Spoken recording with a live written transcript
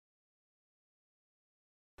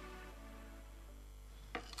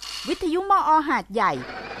วิทยุมอ.หาดใหญ่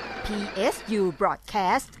PSU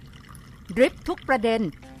Broadcast ดริปทุกประเด็น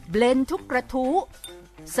เบลนทุกกระทู้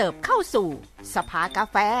เสิร์ฟเข้าสู่สภากา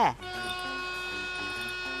แฟ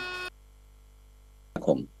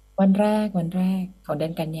วันแรกของเดื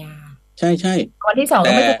อนกันยาใช่ๆวันที่2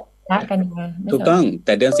ก็ไม่ถูกนะกันยาถูกต้องแ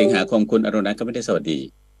ต่เดือนสิงหาคมคุณอรุณรัตน์ก็ไม่ได้สวัสดี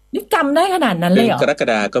นี่จำได้ขนาดนั้นเลยเหรอเดือนกรก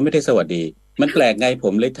ฎาคมก็ไม่ได้สวัสดีมันแปลกไงผ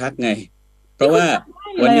มเลยทักไงเพราะว่า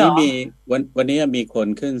วันนี้มีคน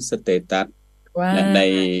ขึ้นสเตตัส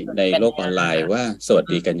ในโลกออนไลน์ว่าสวัส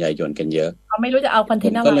ดีกันยายนกันเยอะเขาไม่รู้จะเอาคอนเท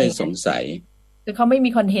นต์อะไรก็เลยสงสัยคือเขาไม่มี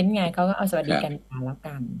คอนเทนต์ไงเขาก็เอาสวัสดีกันยาแล้ว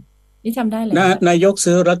กันนี่จำได้เลยนายก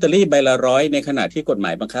ซื้อลอตเตอรี่ใบละ100ในขณะที่กฎหม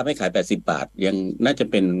ายบังคับให้ขาย80 บาทยังน่าจะ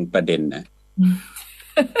เป็นประเด็นนะ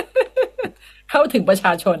เข้าถึงประช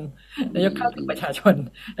าชนนายกเข้าถึงประชาชน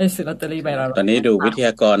ไอ้ซื้อลอตเตอรี่ใบละ100ตอนนี้ดูวิทย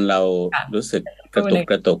ากรเรารู้สึกกร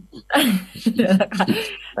ะตุก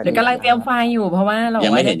เดี๋ยวกำลังเตรียมไฟล์อยู่เพราะว่าเรายั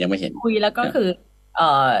งไม่เห็นคุยแล้วก็คือ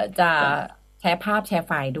จะแชร์ภาพแชร์ไ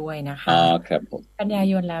ฟล์ด้วยนะคะอ๋อครับผมกันยา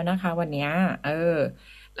ยนแล้วนะคะวันนี้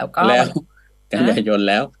แล้วก็กันยายน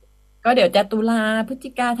แล้วก็เดี๋ยวจะตุลาพฤศ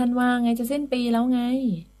จิกาธันวาไงจะสิ้นปีแล้วไง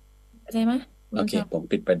เข้าใจไหมโอเคผม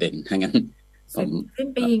ปิดประเด็นถ้างั้นผมสิ้น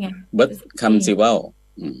ปีไงเบิร์ดคำสิว่า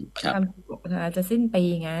ครับจะสิ้นปี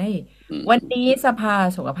ไงวันนี้สภา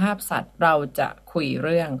สุขภาพสัตว์เราจะคุยเ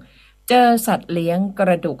รื่องเจอสัตว์เลี้ยงก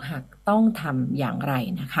ระดูกหักต้องทำอย่างไร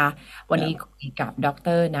นะคะวันนี้คุยกับด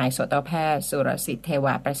ร.นายสัตวแพทย์สุรสิทธิ์เทว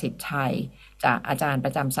าประสิทธิ์ชัยจากอาจารย์ปร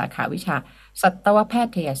ะจำสาขาวิชาสัตวแพ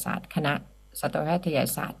ทยศาสตร์คณะสัตวแพทย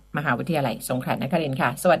ศาสตร์มหาวิทยาลัยสงขลานครินทร์ค่ะ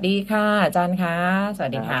สวัสดีค่ะอาจารย์คะสวั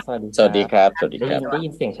สดีค่ะสวัสดีครับได้ยิ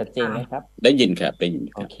นเสียงชัดเจนไหมครับได้ยินครับ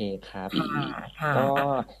โอเคครับก็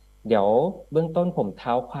เดี๋ยวเบื้องต้นผมเ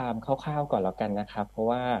ท้าความคร่าวๆก่อนแล้วกันนะครับเพราะ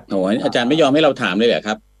ว่าโอ้ยอาจารย์ไม่ยอมให้เราถามเลยเหรอ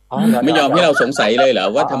ครับไม่ยอมให้เราสงสัยเลยเหรอ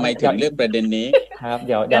ว่าทำไมถึงเลือกประเด็นนี้ครับเ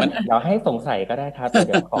ดี๋ยวให้สงสัยก็ได้ครับเ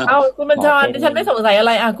ดี๋ยวขอคุณบัญชรดิฉันไม่สงสัยอะไ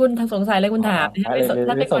รคุณสงสัยอะไรคุณถาม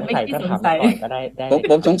ถ้าเป็นคนไม่คิดสงสัยก็ได้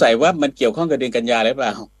ผมสงสัยว่ามันเกี่ยวข้องกับเดือนกันยาหรือเปล่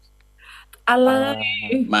าอะไร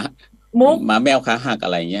หมาแมวขาหักอ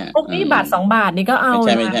ะไรเงี้ยมุกนี่บาท2 บาทนี่ก็เอา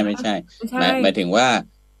ไม่ใช่หมายถึงว่า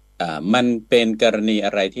มันเป็นกรณีอ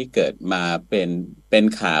ะไรที่เกิดมาเป็น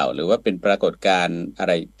ข่าวหรือว่าเป็นปรากฏการณ์อะไ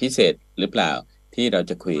รพิเศษหรือเปล่าที่เรา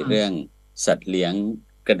จะคุยเรื่องสัตว์เลี้ยง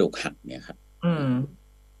กระดูกหักเนี่ยครับ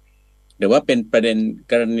หรือว่าเป็นประเด็น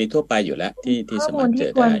กรณีทั่วไปอยู่แล้วที่สามารถเจ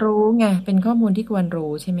อได้ควรรู้ไงเป็นข้อมูลที่ควร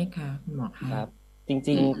รู้ใช่ไหมคะคุณหมอครับจ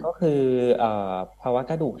ริงๆก็คือภาวะ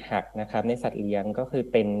กระดูกหักนะครับในสัตว์เลี้ยงก็คือ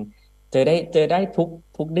เป็นเจอได้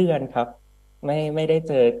ทุกเดือนครับไม่ได้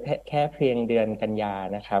เจอแค่เพียงเดือนกันยา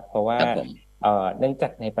นะครับเพราะว่าเนื่องจา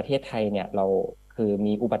กในประเทศไทยเนี่ยเราคือ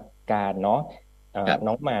มีอุบัติการณ์เนาะ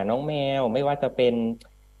น้องหมาน้องแมวไม่ว่าจะเป็น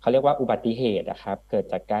เขาเรียกว่าอุบัติเหตุนะครับเกิด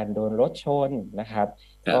จากการโดนรถชนนะครับ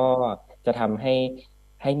ก็จะทำใ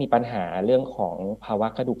ห้มีปัญหาเรื่องของภาวะ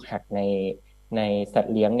กระดูกหักในสัต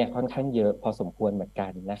ว์เลี้ยงเนี่ยค่อนข้างเยอะพอสมควรเหมือนกั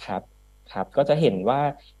นนะครับก็จะเห็นว่า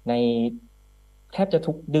ในแทบจะ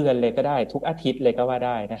ทุกเดือนเลยก็ได้ทุกอาทิตย์เลยก็ว่าไ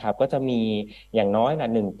ด้นะครับก็จะมีอย่างน้อย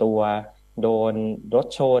1 ตัวโดนรถ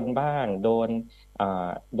ชนบ้างโ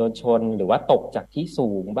ดนชนหรือว่าตกจากที่สู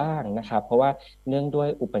งบ้างนะครับเพราะว่าเนื่องด้วย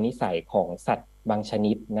อุปนิสัยของสัตว์บางช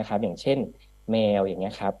นิดนะครับอย่างเช่นแมวอย่างเงี้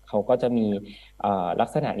ยครับเขาก็จะมีลัก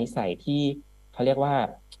ษณะนิสัยที่เขาเรียกว่า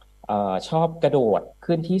ชอบกระโดด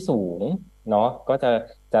ขึ้นที่สูงเนาะก็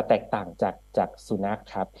จะแตกต่างจากสุนัข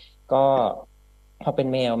ครับก็พอเป็น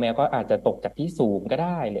แมวก็อาจจะตกจากที่สูงก็ไ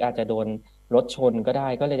ด้หรืออาจจะโดนรถชนก็ได้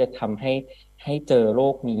ก็เลยจะทำให้เจอโร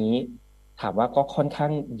คนี้ถามว่าก็ค่อนข้า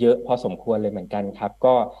งเยอะพอสมควรเลยเหมือนกันครับ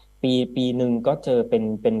ก็ปีหนึ่งก็เจอเ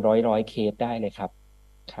ป็นร้อยเคสได้เลยครับ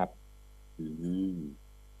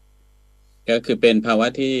ก็คือเป็นภาวะ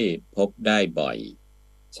ที่พบได้บ่อย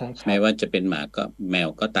ใช่ครับไม่ว่าจะเป็นหมาก็แมว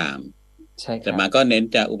ก็ตามใช่ครับแต่หมาก็เน้น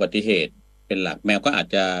จากอุบัติเหตุเป็นหลักแมวก็อาจ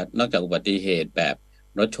จะนอกจากอุบัติเหตุแบบ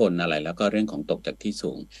รถชนอะไรแล้วก็เรื่องของตกจากที่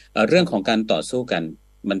สูงเรื่องของการต่อสู้กัน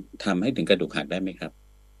มันทำให้ถึงกระดูกหักได้ไหมครับ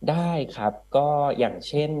ได้ครับก็อย่าง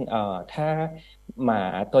เช่นถ้าหมา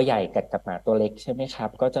ตัวใหญ่กัดกับหมาตัวเล็กใช่ไหมครับ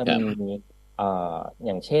ก็จะมีอ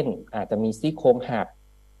ย่างเช่นอาจจะมีซี่โครงหัก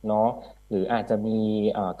เนาะหรืออาจจะมี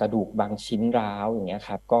กระดูกบางชิ้นร้าวอย่างเงี้ยค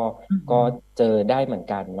รับก็เจอได้เหมือน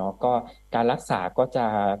กันเนาะก็การรักษาก็จะ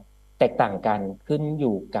แตกต่างกันขึ้นอ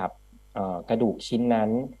ยู่กับกระดูกชิ้นนั้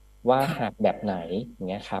นว่าหักแบบไหนอย่าง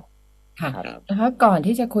เงี้ยครับค่ะแล้วก่อน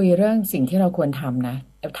ที่จะคุยเรื่องสิ่งที่เราควรทำนะ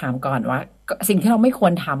ถามก่อนว่าสิ่งที่เราไม่คว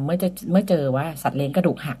รทำเมื่อเจอว่าสัตว์เลี้ยงกระ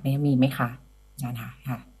ดูกหักเนี่ยมีไหมคะอาจารย์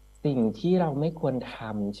ค่ะสิ่งที่เราไม่ควรท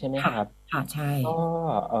ำใช่ไหมครับค่ะใช่ก็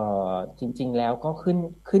จริงๆแล้วก็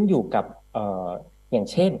ขึ้นอยู่กับอย่าง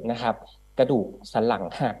เช่นนะครับกระดูกสันหลัง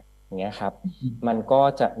หัก อย่างเงี้ยครับมันก็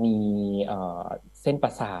จะมีเส้นปร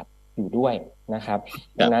ะสาทอยู่ด้วยนะครับ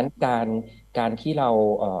ดังนั้นการที่เรา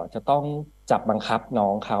จะต้องจับบังคับน้อ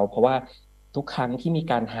งเขาเพราะว่าทุกครั้งที่มี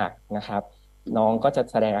การหักนะครับน้องก็จะ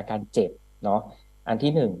แสดงอาการเจ็บเนาะอัน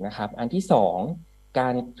ที่หนึ่งนะครับอันที่สองกา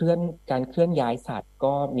รเคลื่อนย้ายสัตว์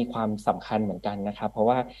ก็มีความสำคัญเหมือนกันนะครับเพราะ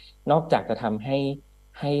ว่านอกจากจะทำใ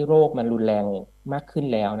ห้โรคมันรุนแรงมากขึ้น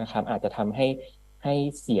แล้วนะครับอาจจะทำให้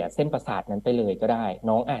เสียเส้นประสาทนั้นไปเลยก็ได้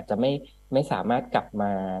น้องอาจจะไม่สามารถกลับม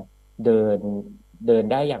าเดิน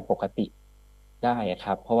ได้อย่างปกติได้ค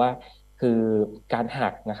รับเพราะว่าคือการหั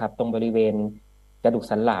กนะครับตรงบริเวณกระดูก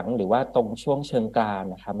สันหลังหรือว่าตรงช่วงเชิงกราน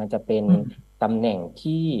นะครับมันจะเป็นตำแหน่ง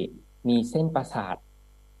ที่มีเส้นประสาท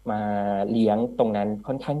มาเลี้ยงตรงนั้น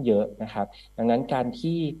ค่อนข้างเยอะนะครับดังนั้นการ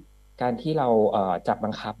ที่เราจับบั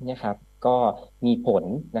งคับเนี่ยครับก็มีผล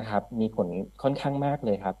นะครับมีผลค่อนข้างมากเล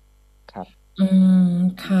ยครับครับ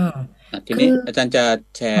ค่ะทีนี้อาจารย์จะ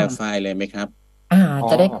แชร์ไฟล์เลยไหมครับ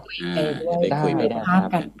จะได้คุยไปด้วย ได้ ภาพ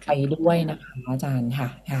กันไปด้วยนะคะอาจารย์ค่ะ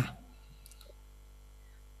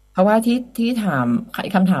เพราะว่าที่ถาม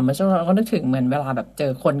คำถามเมื่อสักครู่เราก็นึกถึงเหมือนเวลาแบบเจ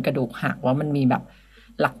อคนกระดูกหักว่ามันมีแบบ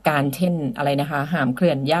หลักการเช่นอะไรนะคะห้ามเค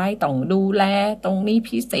ลื่อนย้ายต้องดูแลตรงนี้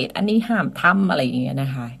พิเศษอันนี้ห้ามทำอะไรอย่างเงี้ยน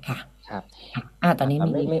ะคะค่ะครับตอนนี้ไ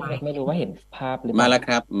ม่รู้ว่าเห็นภาพหรือมาแล้วค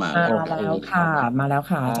รับมาแล้วค่ะมาแล้ว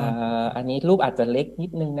ค่ะอาจารย์อันนี้รูปอาจจะเล็กนิ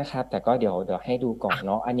ดนึงนะครับแต่ก็เดี๋ยวให้ดูก่อนเ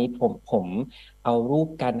นาะอันนี้ผมเอารูป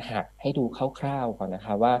การหักให้ดูคร่าวๆก่อนนะค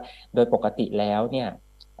ะว่าโดยปกติแล้วเนี่ย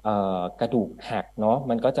กระดูกหักเนาะ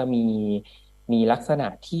มันก็จะมีลักษณะ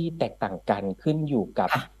ที่แตกต่างกันขึ้นอยู่กับ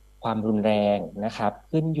ความรุนแรงนะครับ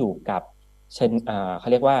ขึ้นอยู่กับเขา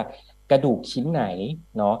เรียกว่ากระดูกชิ้นไหน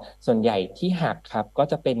เนาะส่วนใหญ่ที่หักครับก็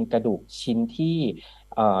จะเป็นกระดูกชิ้นที่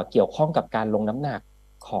เกี่ยวข้องกับการลงน้ำหนัก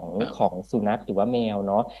ของสุนัขหรือว่าแมว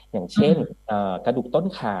เนาะอย่างเช่นกระดูกต้น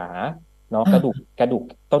ขาเนาะกระดูก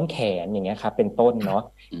ต้นแขนอย่างเงี้ยครับเป็นต้นเนาะ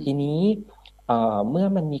ทีนี้เมื่อ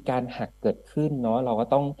มันมีการหักเกิดขึ้นเนาะเราก็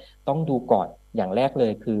ต้องดูก่อนอย่างแรกเล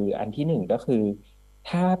ยคืออันที่หนึ่งก็คือ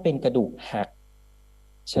ถ้าเป็นกระดูกหัก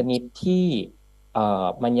ชนิดที่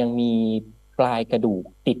มันยังมีปลายกระดูก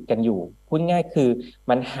ติดกันอยู่พูดง่ายคือ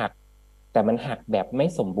มันหักแต่มันหักแบบไม่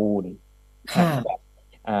สมบูรณ์หักแบบ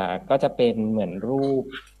ก็จะเป็นเหมือนรูป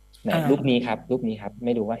รูปนี้ครับไ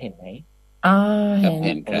ม่รู้ว่าเห็นไหมเ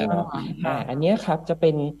ห็นครับอันนี้ครับจะเ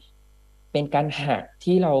ป็นการหัก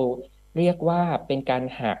ที่เราเรียกว่าเป็นการ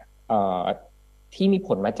หักที่มีผ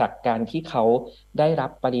ลมาจากการที่เขาได้รั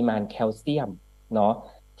บปริมาณแคลเซียมเนาะ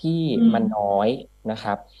ที่มันน้อยนะค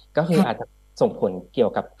รับก็คืออาจจะส่งผลเกี่ย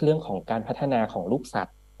วกับเรื่องของการพัฒนาของลูกสัต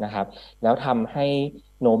ว์นะครับแล้วทำให้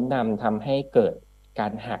โน้มนำทำให้เกิดกา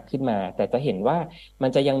รหักขึ้นมาแต่จะเห็นว่ามัน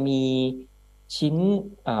จะยังมีชิ้น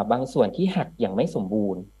บางส่วนที่หักอย่างไม่สมบู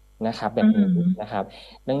รณ์นะครับแบบนี้นะครับ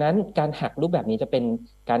ดังนั้นการหักรูปแบบนี้จะเป็น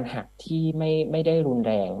การหักที่ไม่ได้รุน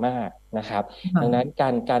แรงมากนะครับดังนั้น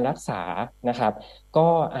การรักษานะครับก็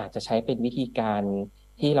อาจจะใช้เป็นวิธีการ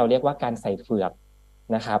ที่เราเรียกว่าการใส่เฟือก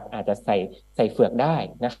นะครับอาจจะใส่เฟือกได้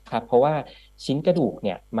นะครับเพราะว่าชิ้นกระดูกเ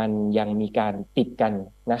นี่ยมันยังมีการติดกัน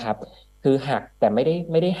นะครับคือหักแต่ไม่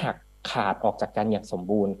ได้หักขาดออกจากกันอย่างสม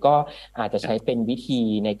บูรณ์ก็อาจจะใช้เป็นวิธี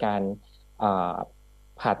ในการ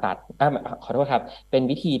ผ่าตัดขอโทษครับเป็น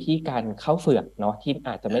วิธีที่การเข้าเฟือกเนาะที่อ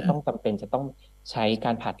าจจะไม่ต้องจำเป็นจะต้องใช้ก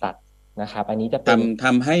ารผ่าตัดนะครับอันนี้จะเป็นท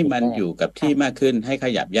ำให้มันอยู่กับที่มากขึ้นให้ข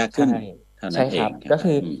ยับยากขึ้นเท่านั้นเองก็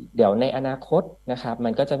คือเดี๋ยวในอนาคตนะครับมั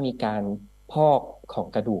นก็จะมีการพอกของ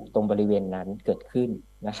กระดูกตรงบริเวณนั้นเกิดขึ้น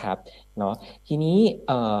นะครับเนาะทีนี้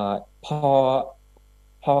พ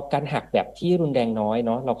อการหักแบบที่รุนแรงน้อยเ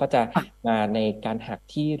นาะเราก็จะมาในการหัก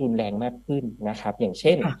ที่รุนแรงมากขึ้นนะครับอย่างเ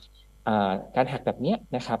ช่นการหักแบบนี้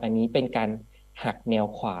นะครับอันนี้เป็นการหักแนว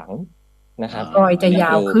ขวางนะครับรอยจะย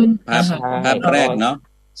าวขึ้นภาพแรกเนาะ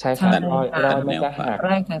ใช่ครับรอยมันจะหั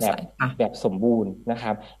กแบบสมบูรณ์นะค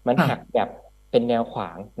รับมันหักแบบเป็นแนวขว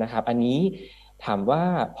างนะครับอันนี้ถามว่า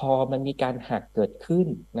พอมันมีการหักเกิดขึ้น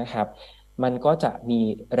นะครับมันก็จะมี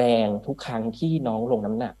แรงทุกครั้งที่น้องลง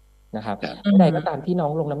น้ำหนักนะครับเมื่อใดก็ตามที่น้อ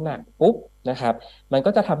งลงน้ำหนักปุ๊บนะครับมันก็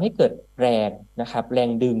จะทำให้เกิดแรงนะครับแรง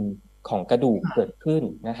ดึงของกระดูกเกิดขึ้น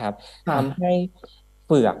นะครับทำให้เ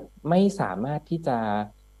ฟือกไม่สามารถที่จะ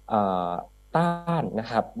ต้านนะ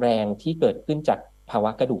ครับแรงที่เกิดขึ้นจากภาว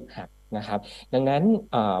ะกระดูกหักนะครับดังนั้น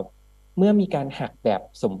เมื่อมีการหักแบบ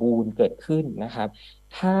สมบูรณ์เกิดขึ้นนะครับ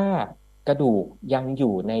ถ้ากระดูกยังอ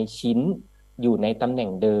ยู่ในชิ้นอยู่ในตำแหน่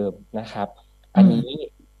งเดิมนะครับอันนี้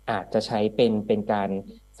อาจจะใช้เป็นการ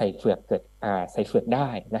ใส่เฟือกได้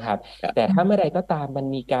นะครับแต่ถ้าเมื่อใดก็ตามมัน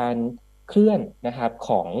มีการเคลื่อนนะครับข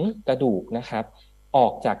องกระดูกนะครับออ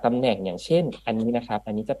กจากตำแหน่งอย่างเช่นอันนี้นะครับ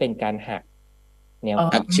อันนี้จะเป็นการหัก แนว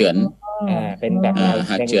หักเฉือนเป็นแบบแนว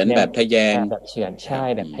หักเฉือนแบบทะแยงแบบเฉือนใช่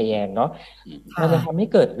แบบทะแยงเนาะมันจะทำให้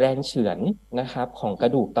เกิดแรงเฉือนนะครับของกร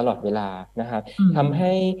ะดูกตลอดเวลานะครับทำใ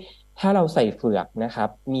ห้ถ้าเราใส่เฝือกนะครับ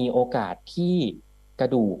มีโอกาสที่กร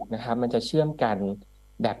ะดูกนะครับมันจะเชื่อมกัน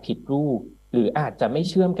แบบผิดรูปหรืออาจจะไม่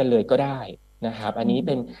เชื่อมกันเลยก็ได้นะครับอันนี้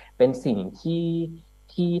เป็นสิ่ง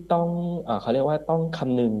ที่ต้องเขาเรียกว่าต้องค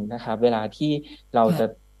ำนึงนะครับเวลาที่เราจะ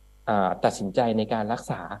ตัดสินใจในการรัก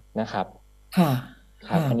ษานะครับ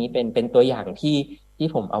ครับอันนี้เป็นตัวอย่างที่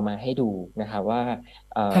ผมเอามาให้ดูนะครับว่า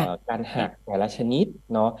การหักแต่ละชนิด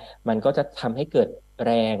เนาะมันก็จะทำให้เกิดแ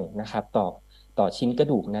รงนะครับต่อชิ้นกระ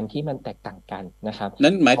ดูกนั้นที่มันแตกต่างกันนะครับ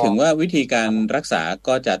นั่นหมายถึงว่าวิธีการรักษา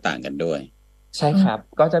ก็จะต่างกันด้วยใช่ครับ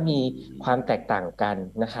ก็จะมีความแตกต่างกัน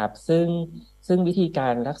นะครับซึ่งวิธีกา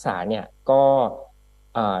รรักษาเนี่ยก็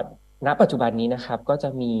ณปัจจุบันนี้นะครับก็จะ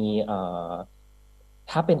มี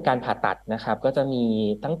ถ้าเป็นการผ่าตัดนะครับก็จะมี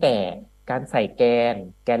ตั้งแต่การใส่แก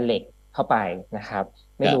นเหล็กเข้าไปนะครับ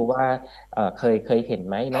ไม่รู้ว่าเคยเห็น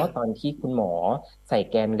ไหมเนาะตอนที่คุณหมอใส่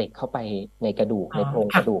แกนเหล็กเข้าไปในกระดูกในโครง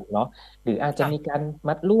กระดูกเนาะหรืออาจจะมีการ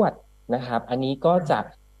มัดลวดนะครับอันนี้ก็จะ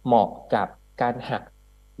เหมาะกับการหัก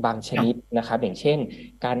บางชนิดนะครับอย่างเช่น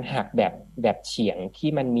การหักแบบเฉียงที่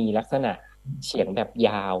มันมีลักษณะเฉียงแบบย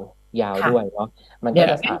าวด้วยเนาะมันก็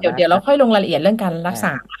จะสามารถเดี๋ยวเราค่อยลงรายละเอียดเรื่องการรักษ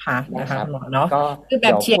านะคะหมอเนาะคือแบ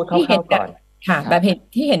บเฉียงที่เห็นแบบแบบ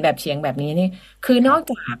ที่เห็นแบบเฉียงแบบนี้นี่คือนอก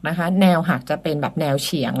จากนะคะแนวหักจะเป็นแบบแนวเ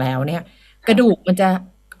ฉียงแล้วเนี่ยกระดูกมันจะ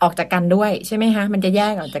ออกจากกันด้วยใช่ไหมคะมันจะแย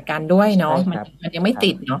กออกจากกันด้วยเนาะมันยังไม่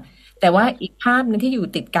ติดเนาะแต่ว่าอีกภาพนึงที่อยู่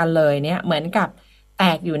ติดกันเลยเนี่ยเหมือนกับแต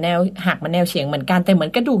กอยู่แนวหักมันแนวเฉียงเหมือนกันแต่เหมือ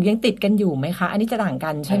นกระดูกยังติดกันอยู่ไหมคะอันนี้จะต่างกั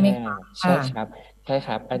นใช่ไหมคะใช่ค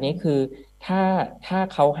รับอันนี้คือถ้า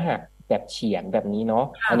เขาหักแบบเฉียงแบบนี้เนาะ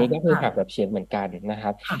อันนี้ก็คือหักแบบเฉียงเหมือนกันนะค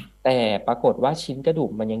รับแต่ปรากฏว่าชิ้นกระดู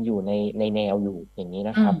กมันยังอยู่ในแนวอยู่อย่างนี้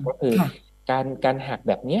นะครับก็คือการหัก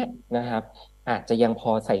แบบเนี้ยนะครับอาจจะยังพ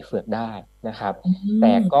อใส่เฝือกได้นะครับแ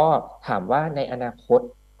ต่ก็ถามว่าในอนาคต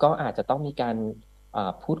ก็อาจจะต้องมีการ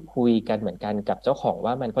พูดคุยกันเหมือนกันกับเจ้าของ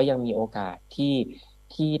ว่ามันก็ยังมีโอกาสที่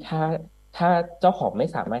ถ้าเจ้าของไม่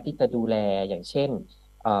สามารถที่จะดูแลอย่างเช่น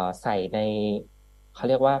ใส่ในเขา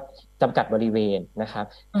เรียกว่าจำกัดบริเวณนะครับ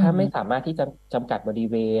ถ้าไม่สามารถที่จะจำกัดบริ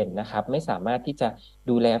เวณนะครับไม่สามารถที่จะ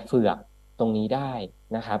ดูแลเฝือกตรงนี้ได้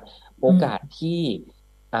นะครับโอกาสที่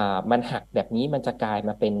มันหักแบบนี้มันจะกลายม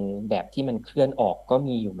าเป็นแบบที่มันเคลื่อนออกก็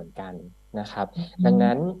มีอยู่เหมือนกันนะครับดัง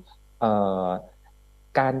นั้น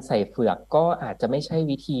การใส่เฝือกก็อาจจะไม่ใช่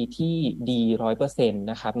วิธีที่ดี 100% น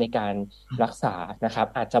ะครับในการรักษานะครับ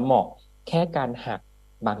อาจจะเหมาะแค่การหัก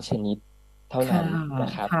บางชนิดเท่านั้นน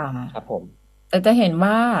ะครับครับผมแต่จะเห็น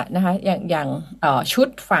ว่านะคะอย่างชุด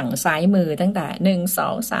ฝั่งซ้ายมือตั้งแต่1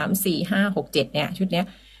 2 3 4 5 6 7เนี่ยชุดเนี้ย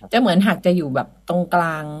จะเหมือนหักจะอยู่แบบตรงกล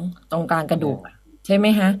างกระดูกใช่ไหม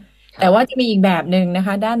ฮะแต่ว่าจะมีอีกแบบหนึ่งนะค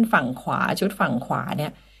ะด้านฝั่งขวาชุดฝั่งขวาเนี่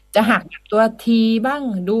ยจะหักแบบตัวทีบ้าง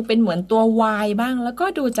ดูเป็นเหมือนตัววายบ้างแล้วก็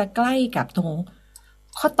ดูจะใกล้กับตรง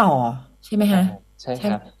ข้อต่อใช่ไหมฮะใช่ค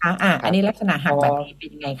รับอันนี้ลักษณะหักแบบนี้เป็น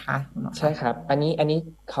ยังไงคะใช่ครับอันนี้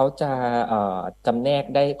เขาจะจำแนก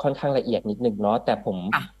ได้ค่อนข้างละเอียดนิดหนึ่งเนาะแต่ผม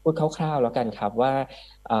พูดคร่าวๆแล้วกันครับว่า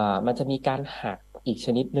มันจะมีการหักอีกช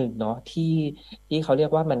นิดหนึ่งเนาะที่เขาเรีย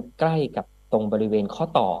กว่ามันใกล้กับตรงบริเวณข้อ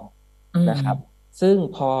ต่อนะครับซึ่ง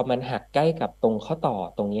พอมันหักใกล้กับตรงข้อต่อ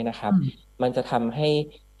ตรงนี้นะครับมันจะทำใ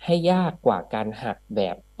ห้ยากกว่าการหักแบ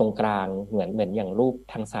บตรงกลางเหมือนอย่างรูป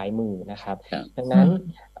ทางซ้ายมือนะครับดังนั้น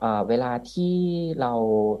เวลาที่เรา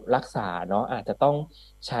รักษาเนาะอาจจะต้อง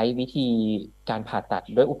ใช้วิธีการผ่าตัด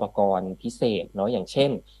ด้วยอุปกรณ์พิเศษเนาะอย่างเช่น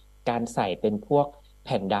การใส่เป็นพวกแ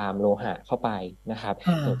ผ่นดามโลหะเข้าไปนะครับ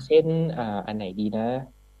อย่างเช่นอันไหนดีนะ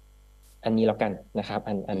อันนี้แล้วกันนะครับ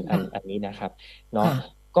อันนี้นะครับเนาะ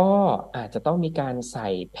ก็อาจจะต้องมีการใส่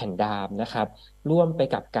แผ่นดามนะครับร่วมไป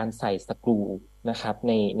กับการใส่สกรูนะครับ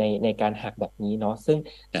ในการหักแบบนี้เนาะ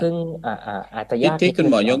ซึ่งอาจจะยากที่คุณ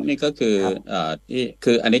หมอยกนี่ก็คือที่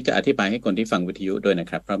คืออันนี้จะอธิบายให้คนที่ฟังวิทยุด้วยนะ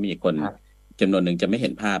ครับเพราะมีคนจำนวนหนึ่งจะไม่เห็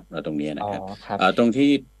นภาพตรงนี้นะครับตรงที่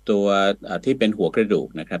ตัวที่เป็นหัวกระดูก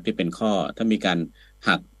นะครับที่เป็นข้อถ้ามีการ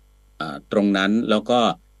หักตรงนั้นแล้วก็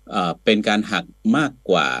เป็นการหักมาก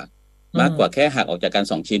กว่าแค่หักออกจากกัน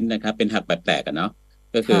2ชิ้นนะครับเป็นหักแปลกๆกันเนาะ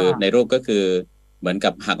ก็คือในรูปก็คือเหมือนกั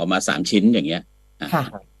บหักออกมา3ชิ้นอย่างเงี้ย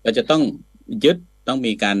ก็จะต้องยึดต้อง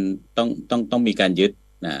มีการยึด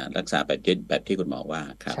รักษาแบบยึดแบบที่คุณหมอว่า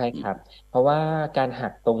ครับใช่ครับเพราะว่าการหั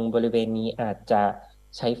กตรงบริเวณนี้อาจจะ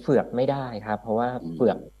ใช้เฝือกไม่ได้ครับเพราะว่าเฝื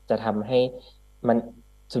อกจะทำให้มัน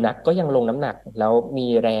สุนัขก็ยังลงน้ำหนักแล้วมี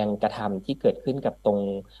แรงกระทำที่เกิดขึ้นกับตรง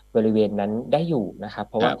บริเวณนั้นได้อยู่นะครับ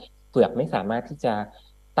เพราะว่าเฝือกไม่สามารถที่จะ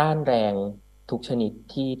ต้านแรงทุกชนิด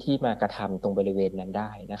ที่มากระทำตรงบริเวณนั้นไ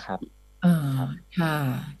ด้นะครับ อ่าค่ะ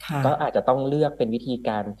ค่ะก็อาจจะต้องเลือกเป็นวิธีก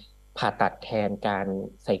ารผ่าตัดแทนการ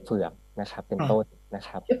ใส่เฟือกนะครับเป็นต้นนะค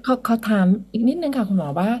รับเขาถามอีกนิดนึงค่ะคุณหมอ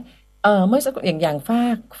ว่าเมื่อสักอย่างฝา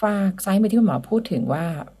กซ้ายมือที่คุณหมอพูดถึงว่า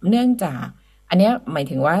เนื่องจากอันเนี้ยหมาย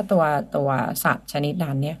ถึงว่าตัวสัตว์ชนิด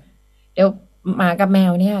นั้นเนี่ยเดี๋ยวหมากับแม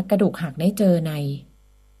วเนี่ยกระดูกหักได้เจอใน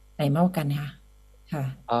มากกว่ากันคะค่ะ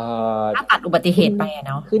เอ่อถ้าตัดอุบัติเหขึ้นตุไปอะเ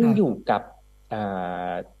นาะขึ้นค่ะอยู่กับอ่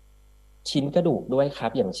าชิ้นกระดูกด้วยครั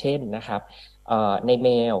บอย่างเช่นนะครับในแม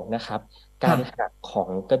วนะครับการค่ะหักของ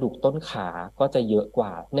กระดูกต้นขาก็จะเยอะกว่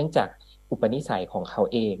าเนื่องจากอุปนิสัยของเขา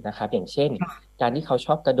เองนะครับอย่างเช่นค่ะการที่เขาช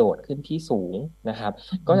อบกระโดดขึ้นที่สูงนะครับ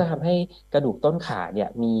ก็อืมจะทำให้กระดูกต้นขาเนี่ย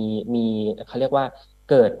มีเขาเรียกว่า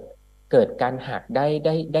เกิดเกิดการหักไ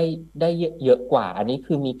ด้เยอะกว่าอันนี้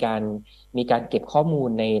คือมีการเก็บข้อมูล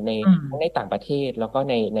ในอืมทั้งในต่างประเทศแล้วก็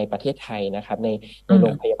ในประเทศไทยนะครับในอืมโร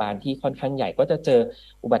งพยาบาลที่ค่อนข้างใหญ่ก็จะเจอ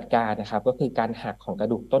อุบัติการณ์นะครับก็คือการหักของกระ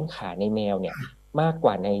ดูกต้นขาในแมวเนี่ยมากก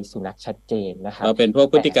ว่าในสุนัขชัดเจนนะครับเราเป็นพวก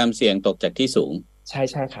พฤแต่ติกรรมเสี่ยงตกจากที่สูงใช่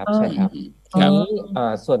ครับอ๋อใช่ครับอ๋อทีนี้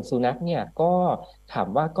ส่วนสุนัขเนี่ยก็ถาม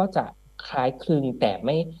ว่าก็จะคล้ายคลึงแต่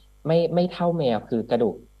ไม่เท่าแมวคือกระดู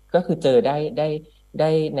กก็คือเจอได้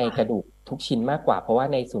ในกระดูกทุกชิ้นมากกว่าเพราะว่า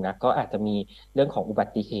ในสุนัขก็อาจจะมีเรื่องของอุบั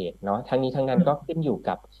ติเหตุเนาะทั้งนี้ทั้งนั้นก็ขึ้นอยู่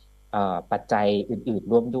กับปัจจัยอื่น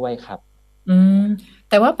ๆร่วมด้วยครับอืม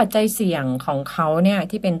แต่ว่าปัจจัยเสี่ยงของเขาเนี่ย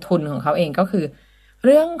ที่เป็นทุนของเขาเองก็คือเ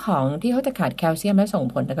รื่องของที่เขาจะขาดแคลเซียมและส่ง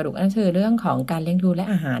ผลต่อกระดูกนั่นคือเรื่องของการเลี้ยงดูและ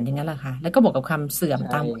อาหารอย่างนั้นเหรอคะแล้วก็บวกกับความเสื่อมใช่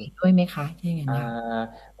ตามวัยด้วยไหมคะอย่างนั้นอ่ค่ะา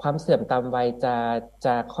ความเสื่อมตามวัยจ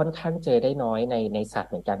ะค่อนข้างเจอได้น้อยในสัตว์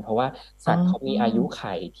เหมือนกันเพราะว่าอ๋สัตว์เขามีอาอยุไข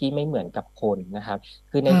ที่ไม่เหมือนกับคนนะครับ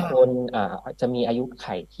คือในคค่ะนจะมีอายุไข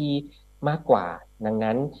ที่มากกว่าดัง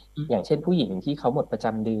นั้นอืมอย่างเช่นผู้หญิงที่เขาหมดประจ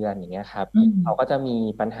ำเดือนอย่างเงี้ยครับอืมเขาก็จะมี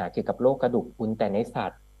ปัญหาเกี่ยวกับโรคกระดูกพรุนแต่ในสั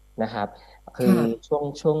ตว์นะครับคือค่ะ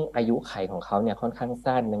ช่วงอายุไขของเขาเนี่ยค่อนข้าง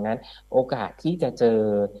สั้นดังนั้นโอกาสที่จะเจอ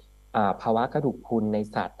ภาวะกระดูกพรุนใน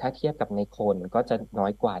สัตว์ถ้าเทียบกับในคนก็จะน้อ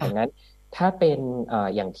ยกว่าดังนั้น ค่ะถ้าเป็น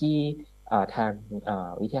อย่างที่ทาง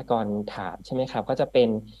วิทยากรถามใช่ไหมครับก็จะเป็น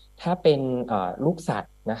ถ้าเป็นลูกสัต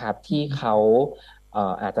ว์นะครับที่เขา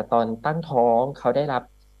อาจจะตอนตั้งท้องเขาได้รับ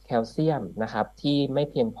แคลเซียมนะครับที่ไม่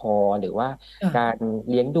เพียงพอหรือว่าการค่ะ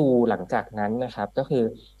เลี้ยงดูหลังจากนั้นนะครับก็คือ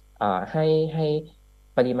ให้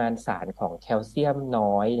ปริมาณสารของแคลเซียม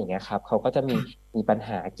น้อยอย่างเงี้ยครับเขาก็จะมีปัญห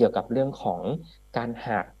าเกี่ยวกับเรื่องของการ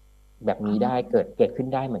หักแบบนี้ได้เกิดขึ้น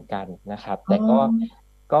ได้เหมือนกันนะครับอ๋อแต่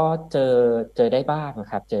ก็เจอได้บ้าง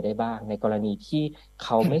ครับเจอได้บ้างในกรณีที่เข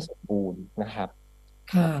าไม่สค่ะมบูรณ์นะครับ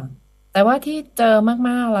คค่ะรับแต่ว่าที่เจอ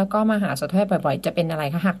มากๆแล้วก็มาหาสัตวแพทย์บ่อยๆจะเป็นอะไร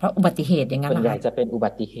คะหักเพราะอุบัติเหตุอย่างนั้นส่วนใหญ่เหรอคะ จะเป็นอุบั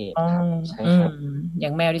ติเหอ๋อตุครับใช่อืมครับอย่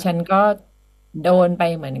างแมวดิฉันก็โดนไป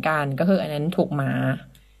เหมือนกันก็คืออันนั้นถูกหมา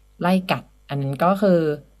ไล่กัดอันนั้นก็คือ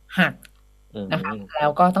หักอืนะคะมแล้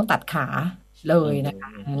วก็ต้องตัดขาเลอืมยนะคะ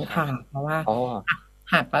อันนั้นครับค่ะเพราะว่าอ๋อ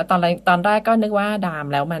หักแล้วตอนแรกก็นึกว่าดาม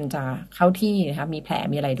แล้วมันจะเข้าที่นะคะมีแผล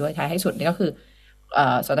มีอะไรด้วยท้ายให้สุดนี่ก็คือ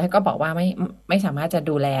สุดท้ายก็บอกว่าไม่สามารถจะ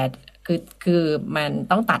ดูแลคือมัน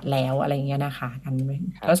ต้องตัดแล้วอะไรอย่างเงี้ยนะคะกัน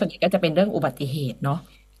ครับก็ส่วนใหญ่ก็จะเป็นเรื่องอุบัติเหตุเนาะ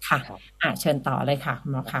ค่ะ ครับ เชิญต่อเลยค่ะคุ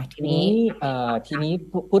ณหมอค่ะทีนี้ทีนี้ทีนี้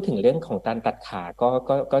พูดถึงเรื่องของการตัดขา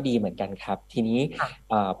ก็ดีเหมือนกันครับทีนี้ค่ะ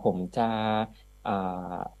ผมจะเอ่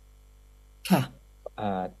อค่ะ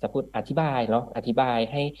จะพูดอธิบายเนาะอธิบาย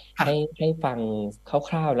ให้ฟัง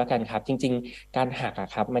คร่าวๆแล้วกันครับจริงๆการหักอ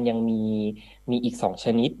ะครับมันยังมีอีกสองช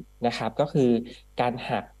นิดนะครับก็คือการ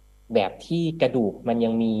หักแบบที่กระดูกมันยั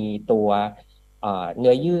งมีตัวเ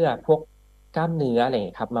นื้อเยื่อพวกกล้ามเนื้ออะไรอย่างเ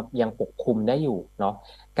งี้ยครับมายังปกคลุมได้อยู่เนาะ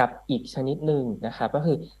กับอีกชนิดหนึ่งนะครับก็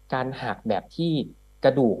คือการหักแบบที่ก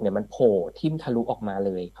ระดูกเนี่ยมันโผล่ทิ่มทะลุออกมาเ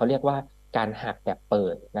ลยเขาเรียกว่าการหักแบบเปิ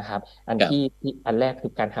ดนะครับอันครับที่อันแรกคื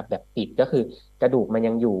อการหักแบบปิดก็คือกระดูกมัน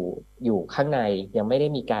ยังอยู่ข้างในยังไม่ได้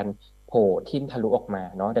มีการโผล่ทิ่มทะลุออกมา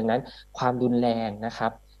เนาะดังนั้นความรุนแรงนะครั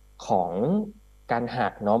บของการหั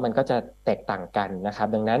กเนาะมันก็จะแตกต่างกันนะครับ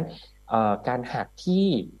ดังนั้นการหักที่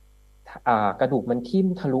กระดูกมันทิ่ม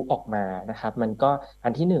ทะลุออกมานะครับมันก็อั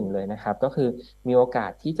นที่หนึ่งเลยนะครับก็คือมีโอกา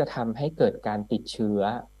สที่จะทำให้เกิดการติดเชื้อ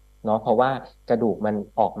เนาะเพราะว่ากระดูกมัน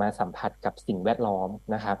ออกมาสัมผัสกับสิ่งแวดล้อม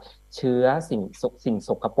นะครับเชื้อสิ่งส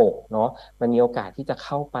กปรกเนาะมันมีโอกาสที่จะเ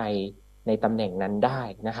ข้าไปในตำแหน่งนั้นได้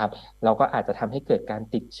นะครับเราก็อาจจะทำให้เกิดการ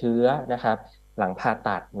ติดเชื้อนะครับหลังผ่า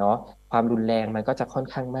ตัดเนาะความรุนแรงมันก็จะค่อน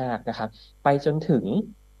ข้างมากนะครับไปจนถึง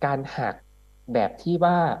การหักแบบที่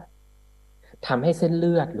ว่าทำให้เส้นเ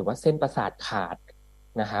ลือดหรือว่าเส้นประสาทขาด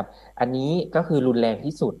นะครับอันนี้ก็คือรุนแรง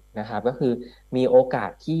ที่สุดนะครับก็คือมีโอกา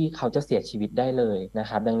สที่เขาจะเสียชีวิตได้เลยนะ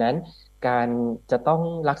ครับดังนั้นการจะต้อง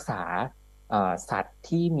รักษาสัตว์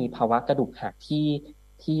ที่มีภาวะกระดูกหัก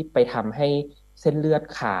ที่ไปทำให้เส้นเลือด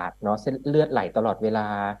ขาดเนาะเส้นเลือดไหลตลอดเวลา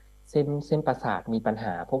เส้นประสาทมีปัญห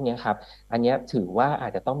าพวกนี้ครับอันนี้ถือว่าอา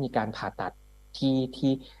จจะต้องมีการผ่าตัด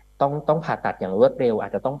ที่ต้องผ่าตัดอย่างรวดเร็วอา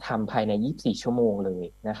จจะต้องทำภายใน24 ชั่วโมงเลย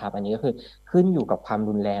นะครับอันนี้ก็คือขึ้นอยู่กับความ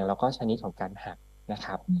รุนแรงแล้วก็ชนิดของการหักนะค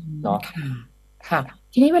รับเนาะค่ะ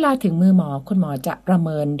ทีนี้เวลาถึงมือหมอคุณหมอจะประเ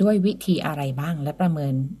มินด้วยวิธีอะไรบ้างและประเมิ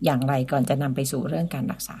นอย่างไรก่อนจะนำไปสู่เรื่องการ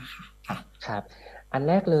รักษาค่ะครับอัน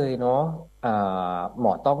แรกเลยเนาะหม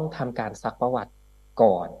อต้องทำการซักประวัติ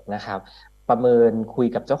ก่อนนะครับประเมินคุย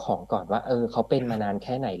กับเจ้าของก่อนว่าเขาเป็นมานานแ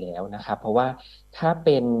ค่ไหนแล้วนะครับเพราะว่าถ้าเ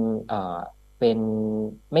ป็น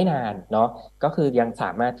ไม่นานเนาะก็คือยังส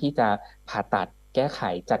ามารถที่จะผ่าตัดแก้ไข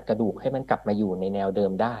จัดกระดูกให้มันกลับมาอยู่ในแนวเดิ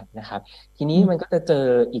มได้นะครับทีนี้มันก็จะเจอ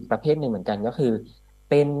อีกประเภทหนึ่งเหมือนกันก็คือ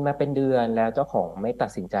เป็นมาเป็นเดือนแล้วเจ้าของไม่ตัด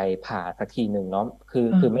สินใจผ่าสักทีหนึ่งเนาะ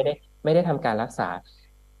คือไม่ได้ทำการรักษา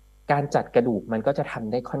การจัดกระดูกมันก็จะท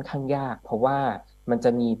ำได้ค่อนข้างยากเพราะว่ามันจะ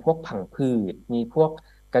มีพวกผังผืดมีพวก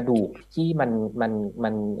กระดูกที่มั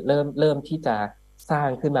นเริ่มที่จะสร้าง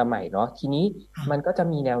ขึ้นมาใหม่เนาะทีนี้มันก็จะ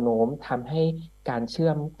มีแนวโน้มทำให้การเชื่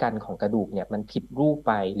อมกันของกระดูกเนี่ยมันผิดรูปไ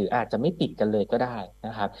ปหรืออาจจะไม่ติดกันเลยก็ได้น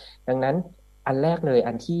ะครับดังนั้นอันแรกเลย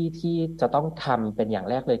อันที่จะต้องทำเป็นอย่าง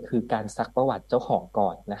แรกเลยคือการซักประวัติเจ้าของก่อ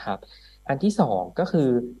นนะครับอันที่สองก็คือ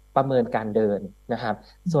ประเมินการเดินนะครับ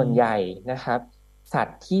ส่วนใหญ่นะครับสัต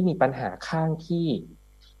ว์ที่มีปัญหาข้าง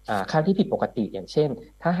ที่ผิดปกติอย่างเช่น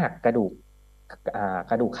ถ้าหักกระ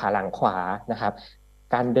ดูกขาหลังขวานะครับ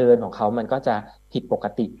การเดินของเขามันก็จะผิดปก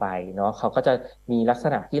ติไปเนาะเขาก็จะมีลักษ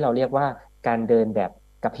ณะที่เราเรียกว่าการเดินแบบ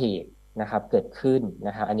กระเพกนะครับเกิดขึ้นน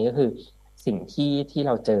ะครับอันนี้ก็คือสิ่งที่เ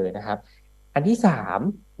ราเจอนะครับอันที่สาม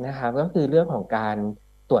นะครับก็คือเรื่องของการ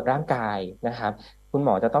ตรวจร่างกายนะครับคุณหม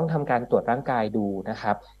อจะต้องทำการตรวจร่างกายดูนะค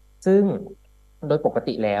รับซึ่งโดยปก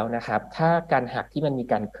ติแล้วนะครับถ้าการหักที่มันมี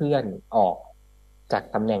การเคลื่อนออกจาก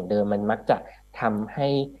ตำแหน่งเดิมมันมักจะทำให้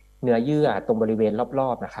เนื้อเยื่อตรงบริเวณรอ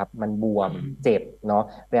บๆนะครับมันบวมเจ็บเนาะ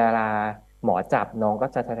เวลาหมอจับน้องก็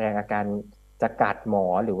จะแสดงอาการจะกัดหมอ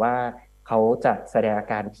หรือว่าเขาจะแสดงอา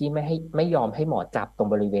การที่ไม่ยอมให้หมอจับตรง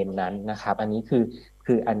บริเวณนั้นนะครับอันนี้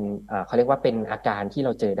คืออันเขาเรียกว่าเป็นอาการที่เร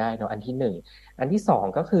าเจอได้เนาะอันที่หนึ่งอันที่สอง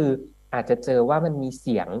ก็คืออาจจะเจอว่ามันมีเ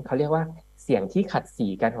สียงเขาเรียกว่าเสียงที่ขัดสี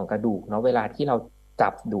กันของกระดูกเนาะเวลาที่เราจั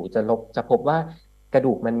บดูจะพบว่ากระ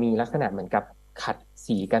ดูกมันมีลักษณะเหมือนกับขัด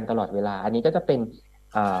สีกันตลอดเวลาอันนี้ก็จะเป็น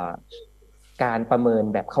การประเมิน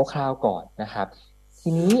แบบคร่าวๆก่อนนะครับที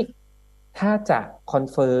นี้ถ้าจะคอน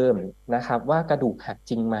เฟิร์มนะครับว่ากระดูกหัก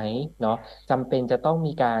จริงไหมเนาะจำเป็นจะต้อง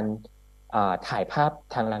มีการถ่ายภาพ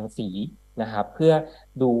ทางรังสีนะครับเพื่อ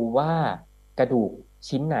ดูว่ากระดูก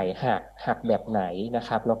ชิ้นไหนหักแบบไหนนะค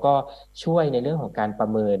รับแล้วก็ช่วยในเรื่องของการประ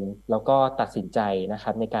เมินแล้วก็ตัดสินใจนะค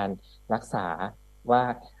รับในการรักษา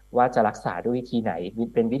ว่าจะรักษาด้วยวิธีไหน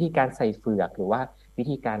เป็นวิธีการใส่เฟือกหรือว่าวิ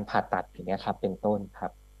ธีการผ่าตัดอย่างเงี้ยครับเป็นต้นครั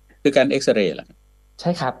บคือการเอ็กซเรย์เหรอใ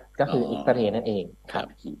ช่ครับก็คือเอ็กซเรย์นั่นเองครับ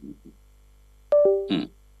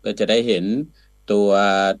ก็จะได้เห็นตัว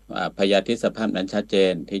พยาธิสภาพนั้นชัดเจ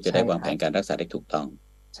นที่จะได้วางแผนการรักษาได้ถูกต้อง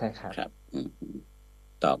ใช่ครับครับ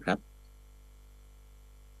ต่อครับ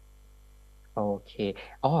โอเค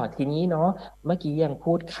ทีนี้เนาะเมื่อกี้ยัง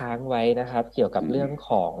พูดค้างไว้นะครับเกี่ยวกับเรื่อง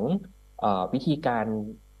ของวิธีการ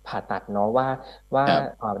ผ่าตัดเนาะว่า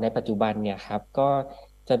ในปัจจุบันเนี่ยครับก็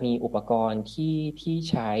จะมีอุปกรณ์ที่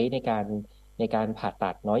ใช้ในการผ่า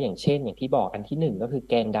ตัดเนาะอย่างเช่นอย่างที่บอกอันที่หนึ่งก็คือ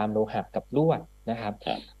แกนดามโลหะกับลวดนะครับ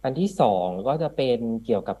อันที่สองก็จะเป็นเ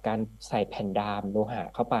กี่ยวกับการใส่แผ่นดามโลหะ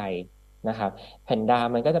เข้าไปนะครับแผ่นดาม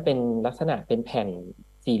มันก็จะเป็นลักษณะเป็นแผ่น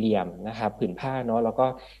สี่เหลี่ยมนะครับผืนผ้าเนาะแล้วก็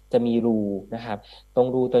จะมีรูนะครับตรง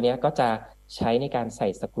รูตัวนี้ก็จะใช้ในการใส่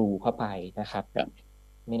สกรูเข้าไปนะครับ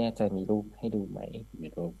ไม่แน่ใจมีรูปให้ดูไหมมี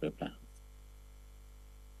รูปหรือเปล่า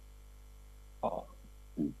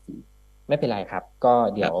ไม่เป็นไรครับก็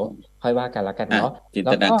เดี๋ยวค่อยว่ากันแล้วกันเนาะจิน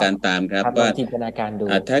ตนาการตามครับว่าจินตนาการดู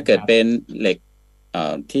ถ้าเกิดเป็นเหล็ก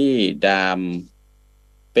ที่ดาม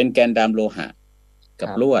เป็นแกนดามโลหะกับ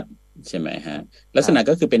ลวดใช่ไหมฮะลักษณะ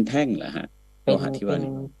ก็คือเป็นแท่งเหรอฮะโลหะที่ว่า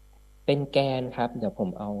เป็นแกนครับเดี๋ยวผม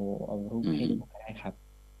เอารูปให้ดูได้ครับ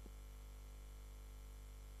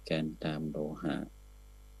แกนดามโลหะ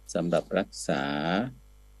สำหรับรักษา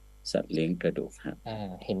สัตว์เลี้ยงกระดูกหัก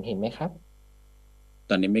เห็นไหมครับ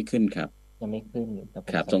ตอนนี้ไม่ขึ้นครับยังไม่ขึ้น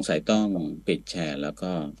ครับสงสัยต้องปิดแชร์แล้ว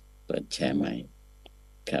ก็เปิดแชร์ใหม่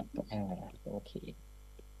ครับโอเค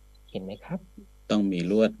เห็นไหมครับต้องมี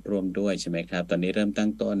ลวดรวมด้วยใช่ไหมครับตอนนี้เริ่มตั้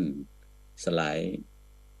งต้นสไลด์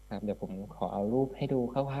ครับเดี๋ยวผมขอเอารูปให้ดู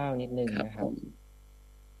คร่าวๆนิดนึงนะครับ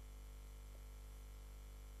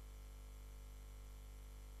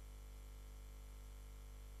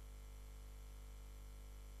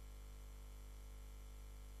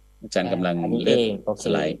อาจารย์กำลังเลือกส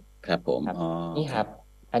ไลด์ครับผมนี่ครับ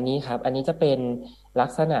อันนี้จะเป็นลั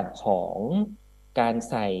กษณะของ การ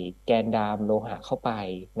ใส่แกนดามโลหะเข้าไป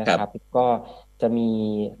นะครับก็จะมี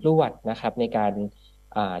ลวดนะครับในการ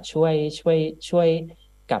ช่วย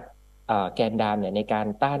กับแกนดามเนี่ยในการ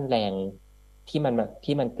ต้านแรงที่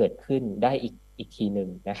มันเกิดขึ้นได้อีกทีหนึ่ง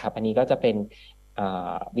นะครับอันนี้ก็จะเป็น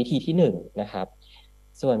วิธีที่1นะครับ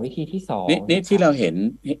ส่วนวิธีที่2นี่ที่เราเห็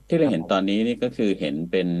นตอนนี้นี่ก็คือเห็น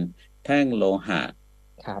เป็นแท่งโลหะ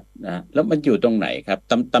ครับนะแล้วมันอยู่ตรงไหนครับ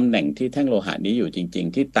ตำแหน่งที่แท่งโลหะนี้อยู่จริง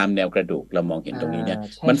ๆที่ตามแนวกระดูกเรามองเห็นตรงนี้เนี่ย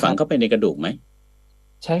มันฝังเข้าไปในกระดูกไหม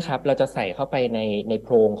ใช่ครับเราจะใส่เข้าไปในโพ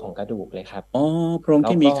รงของกระดูกเลยครับอ๋อโพรง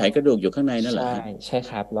ที่มีไขกระดูกอยู่ข้างในนั่นเหรอใช่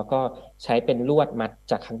ครับแล้วก็ใช้เป็นลวดมัด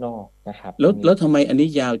จากข้างนอกนะครับแล้วทำไมอันนี้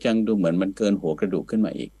ยาวจังดูเหมือนมันเกินหัวกระดูกขึ้นม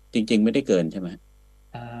าอีกจริงๆไม่ได้เกินใช่ไหม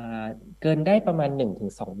เกินได้ประมาณ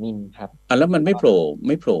 1-2 มิลครับแล้วมันไม่โผ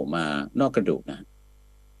ล่มานอกกระดูกนะ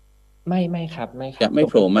ไม่ครับจะไม่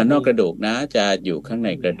โผล่มานอกกระดูกนะจะอยู่ข้างใน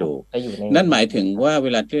กระดูกนั่นหมายถึงว่าเว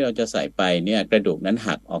ลาที่เราจะใส่ไปเนี่ยกระดูกนั้น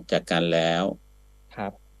หักออกจากกันแล้วครั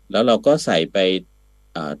บแล้วเราก็ใส่ไป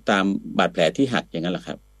ตามบาดแผลที่หักอย่างนั้นเหรอค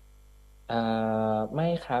รับไม่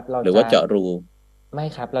ครับเราหรือว่าเจาะรูไม่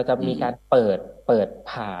ครับเราจะมีการเปิด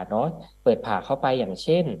ผ่าเนาะเปิดผ่าเข้าไปอย่างเ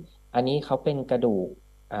ช่นอันนี้เขาเป็นกระดูก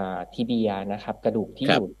ทิเบียนะครับกระดูกที่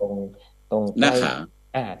อยู่ตรงหน้าขา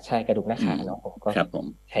ใช่กระดูกหน้าขาเนาะผมก็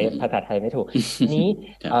ใช้ภาษาไทยไม่ถูก นี้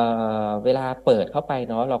เวลาเปิดเข้าไป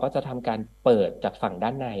เนาะเราก็จะทำการเปิดจากฝั่งด้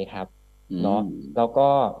านในครับเนาะแล้วก็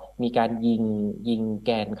มีการยิงแก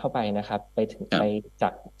นเข้าไปนะครับไปถึงไป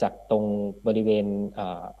จากตรงบริเวณ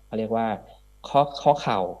เขาเรียกว่าข้อเ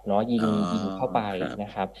ข่าเนาะยิงเข้าไปน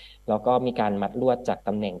ะครับแล้วก็มีการมัดลวดจากต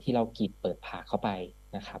ำแหน่งที่เรากรีดเปิดผ่าเข้าไป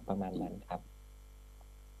นะครับประมาณนั้นครับ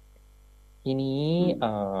ทีนี้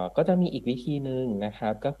ก็จะมีอีกวิธีหนึ่งนะครั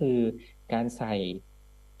บก็คือการใส่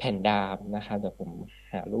แผ่นดามนะครับเดี๋ยวผม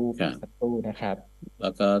หารูปสักครู่นะครับแล้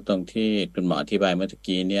วก็ตรงที่คุณหมออธิบายเมื่อ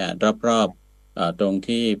กี้เนี่ยรอบตรง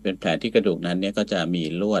ที่เป็นแผลที่กระดูกนั้นเนี่ยก็จะมี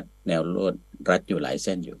แนวลวดรัดอยู่หลายเ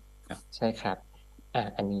ส้นอยู่ใช่ครับ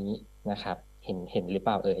อันนี้นะครับเห็นหรือเป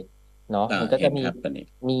ล่าเอ่ยเนาะมันก็จะ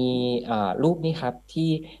มีรูปนี้ครับ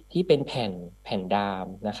ที่เป็นแผ่นดาม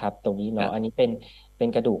นะครับตรงนี้เนาะอันนี้เป็น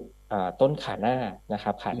กระดูกต้นขาหน้านะค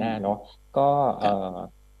รับขาหน้าเนาะก็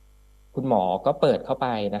คุณหมอก็เปิดเข้าไป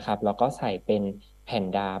นะครับแล้วก็ใส่เป็นแผ่น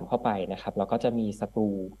ดามเข้าไปนะครับแล้วก็จะมีสกรู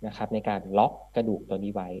นะครับในการล็อกกระดูกตัว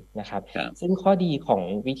นี้ไว้นะครับซึ่งข้อดีของ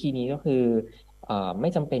วิธีนี้ก็คือไม่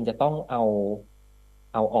จำเป็นจะต้องเอ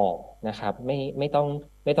าออกนะครับไม่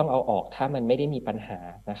ต้องเอาออกถ้ามันไม่ได้มีปัญหา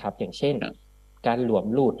นะครับอย่างเช่นการหลวม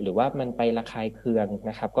หลุดหรือว่ามันไประคายเคือง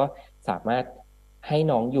นะครับก็สามารถให้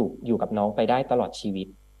น้องอยู่กับน้องไปได้ตลอดชีวิต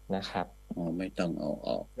นะครับไม่ต้องเอาอ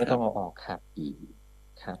อกครับ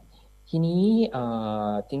ครับทีนี้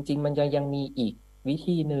จริงๆมันยังมีอีกวิ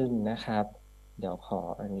ธีหนึ่งนะครับเดี๋ยวขอ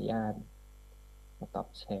อนุญาตมาตอบ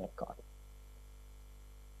แชร์ก่อน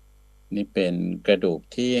นี่เป็นกระดูก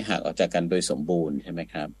ที่หักออกจากกันโดยสมบูรณ์ใช่ไหม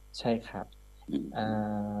ครับใช่ครับ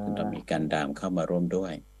ต้องมีการดามเข้ามาร่วมด้ว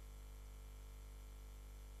ย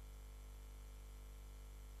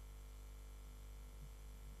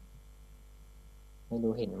ไม่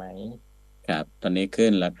รู้เห็นไหมครับตอนนี้ขึ้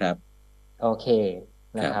นแล้วครับโอเค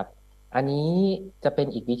นะครับอันนี้จะเป็น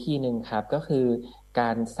อีกวิธีหนึ่งครับก็คือกา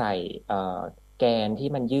รใส่แกนที่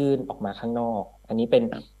มันยื่นออกมาข้างนอกอันนี้เป็น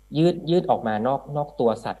ยืดออกมานอกตัว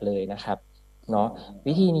สัตว์เลยนะครับเนาะ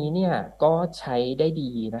วิธีนี้เนี่ยก็ใช้ได้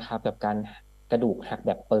ดีนะครับกับการกระดูกหักแ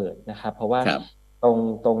บบเปิดนะครับเพราะว่าต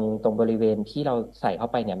รงบริเวณที่เราใส่เข้า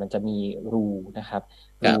ไปเนี่ยมันจะมีรูนะครับ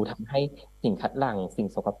รูทำให้สิ่งคัดหลั่งสิ่ง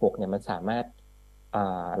สกปรกเนี่ยมันสามารถ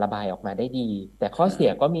ระบายออกมาได้ดีแต่ข้อเสี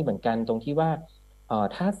ยก็มีเหมือนกันตรงที่ว่า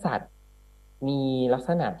ถ้าสัตว์มีลักษ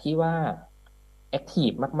ณะที่ว่าแอคที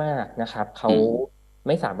ฟมากๆนะครับเขาไ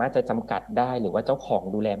ม่สามารถจะจำกัดได้หรือว่าเจ้าของ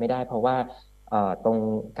ดูแลไม่ได้เพราะว่าตรง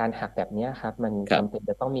การหักแบบนี้ครับมันจำเป็น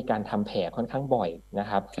จะต้องมีการทำแผลค่อนข้างบ่อยนะ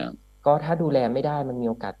ครับก็ถ้าดูแลไม่ได้มันมี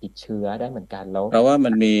โอกาสติดเชื้อได้เหมือนกันแล้วเพราะว่ามั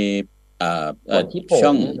นมีช่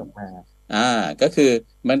องออกมาก็คือ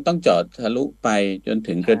มันต้องเจาะทะลุไปจน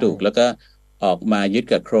ถึงกระดูกแล้วก็ออกมายึด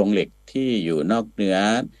กับโครงเหล็กที่อยู่นอกเนื้อ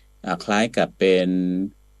คล้ายกับเ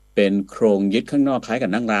ป็นโครงยึดข้างนอกคล้ายกั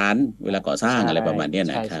บนั่งร้านเวลาก่อสร้างอะไรประมาณนี้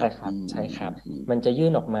นะครับใช่ครับมันจะยื่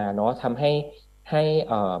นออกมาเนาะทำให้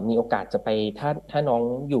มีโอกาสจะไปถ้าน้อง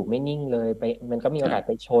อยู่ไม่นิ่งเลยไปมันก็มีโอกาสไ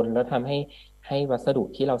ปชนแล้วทำให้วัสดุ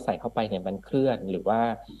ที่เราใส่เข้าไปเนี่ยมันเคลื่อนหรือว่า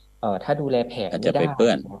ถ้าดูแลแผลไม่ได้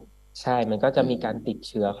ใช่มันก็จะมีการติดเ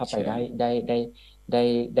ชื้อเข้าไปไ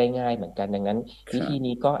ด้ง่ายเหมือนกันดังนั้นวิธี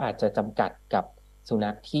นี้ก็อาจจะจำกัดกับสุ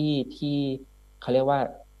นัขที่เขาเรียกว่า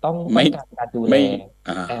ต้องการดูแล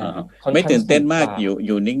ไม่ตื่นเต้นมากอ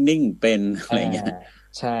ยู่นิ่งๆเป็นอะไรเงี้ย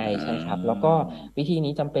ใช่ครับแล้วก็วิธี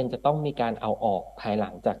นี้จำเป็นจะต้องมีการเอาออกภายหลั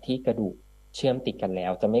งจากที่กระดูก เชื่อมติดกันแล้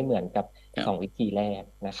วจะไม่เหมือนกับ ครับ 2 วิธีแรก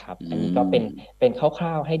นะครับ อันนี้ก็เป็นค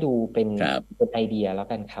ร่าวๆให้ดูเป็น ครับ ไอเดียแล้ว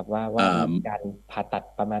กันครับว่ามีการผ่าตัด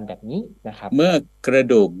ประมาณแบบนี้นะครับ เมื่อกระ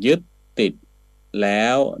ดูกยึดติดแล้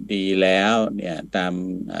วดีแล้วเนี่ยตาม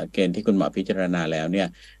เกณฑ์ที่คุณหมอพิจารณาแล้วเนี่ย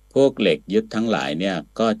พวกเหล็กยึดทั้งหลายเนี่ย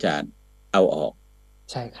ก็จะเอาออก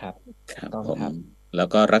ใช่ครับ ครับ ต้อง ผม ครับ แล้ว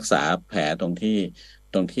ก็รักษาแผลตรง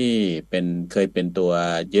ที่เป็นเคยเป็นตัว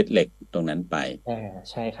ยึดเหล็กตรงนั้นไป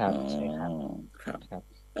ใช่ครับ อ๋อ ใช่ครับ ครับ ครับ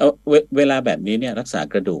เวลาแบบนี้เนี่ยรักษา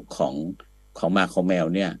กระดูกของหมาของแมว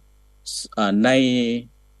เนี่ยใน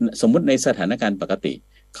สมมุติในสถานการณ์ปกติ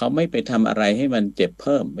เขาไม่ไปทำอะไรให้มันเจ็บเ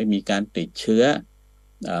พิ่มไม่มีการติดเชื้อ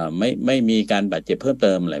ไม่มีการบาดเจ็บเพิ่มเ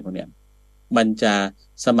ติมอะไรพวกเนี้ยมันจะ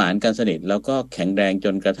สมานกันสนิทแล้วก็แข็งแรงจ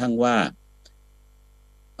นกระทั่งว่า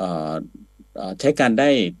ใช้การได้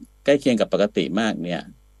ใกล้เคียงกับปกติมากเนี่ย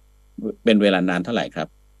เป็นเวลานานเท่าไหร่ครับ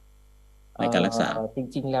ในการรักษาจ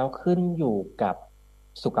ริงๆแล้วขึ้นอยู่กับ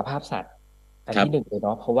สุขภาพสัตว์อันที่หนึ่งเลยเน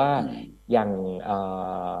าะเพราะว่าอย่าง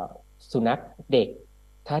สุนัขเด็ก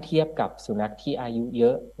ถ้าเทียบกับสุนัขที่อายุเย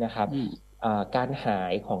อะนะครับการหา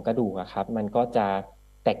ยของกระดูกครับมันก็จะ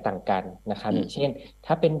แตกต่างกันนะครับอย่างเช่น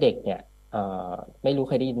ถ้าเป็นเด็กเนี่ยไม่รู้เ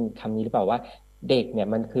คยได้ยินคำนี้หรือเปล่าว่าเด็กเนี่ย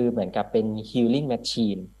มันคือเหมือนกับเป็น healing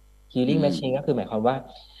machine ก็คือหมายความว่า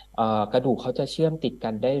กระดูกเขาจะเชื่อมติดกั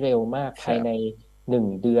นได้เร็วมากภายใน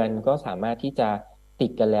1 เดือนก็สามารถที่จะติ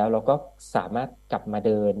ดกันแล้วก็สามารถกลับมาเ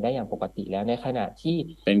ดินได้อย่างปกติแล้วในขณะที่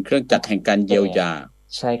เป็นเครื่องจักรแห่งการเยียวยา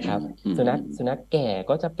ใช่ครับสุนัขแก่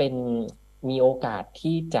ก็จะเป็นมีโอกาส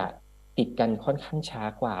ที่จะติดกันค่อนข้างช้า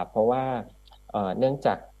กว่าเพราะว่าเนื่องจ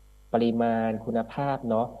ากปริมาณคุณภาพ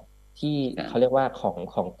เนาะที่เขาเรียกว่า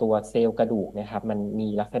ของตัวเซลล์กระดูกนะครับมันมี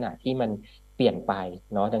ลักษณะที่มันเปลี่ยนไป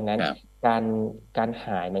เนาะดังนั้นการห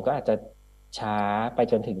ายมันก็อาจจะช้าไป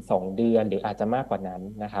จนถึง2 เดือนหรืออาจจะมากกว่านั้น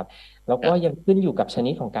นะครับแล้วก็ยังขึ้นอยู่กับช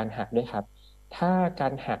นิดของการหักด้วยครับถ้ากา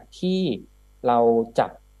รหักที่เราจั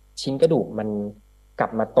บชิ้นกระดูกมันกลั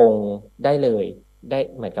บมาตรงได้เลยได้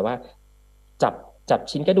เหมือนกับว่าจับ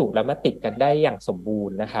ชิ้นกระดูกแล้วมาติดกันได้อย่างสมบูร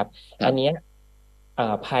ณ์นะครับอันนี้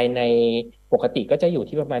ภายในปกติก็จะอยู่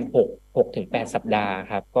ที่ประมาณ6 ถึง 8 สัปดาห์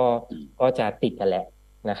ครับก็จะติดกันแล้ว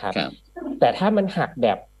นะครับแต่ถ้ามันหักแบ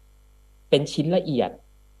บเป็นชิ้นละเอียด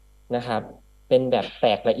นะครับเป็นแบบแต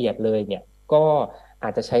กละเอียดเลยเนี่ยก็อา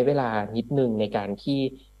จจะใช้เวลานิดนึงในการที่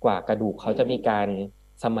กว่ากระดูกเขาจะมีการ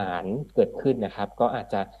สมานเกิดขึ้นนะครับก็อาจ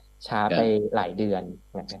จะช้าไปหลายเดือน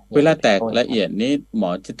เวลาแตกละเอียดนี้หมอ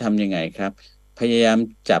จะทำยังไงครับพยายาม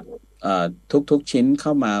จับทุกชิ้นเข้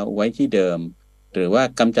ามาไว้ที่เดิมหรือว่า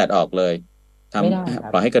กำจัดออกเลยท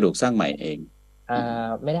ำปล่อยให้กระดูกสร้างใหม่เอง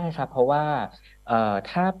ไม่ได้ครับเพราะว่า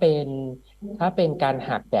ถ้าเป็นการ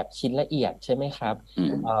หักแบบชิ้นละเอียดใช่ไหมครับ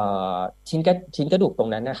ชิ้นกระดูกตรง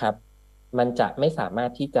นั้นนะครับมันจะไม่สามาร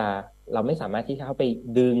ถที่จะเราไม่สามารถที่จะเข้าไป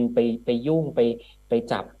ดึงไปยุ่งไป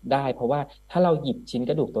จับได้เพราะว่าถ้าเราหยิบชิ้น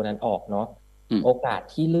กระดูกตัวนั้นออกเนาะโอกาส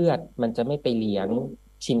ที่เลือดมันจะไม่ไปเลี้ยง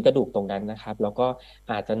ชิ้นกระดูกตรงนั้นนะครับแล้วก็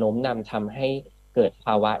อาจจะโน้มนำทำให้เกิดภ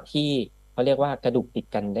าวะที่เขาเรียกว่ากระดูกติด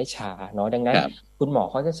กันได้ช้าเนาะดังนั้นคุณหมอ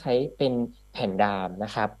เขาจะใช้เป็นแผ่นดามน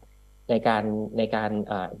ะครับในการ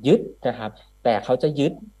ยึดนะครับแต่เขาจะยึ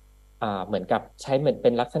ดเหมือนกับใช้เหมือนเป็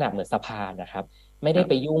นลักษณะเหมือนสะพานนะครับไม่ได้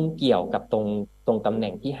ไปยุ่งเกี่ยวกับตรงตำแห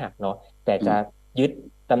น่งที่หักเนาะแต่จะยึด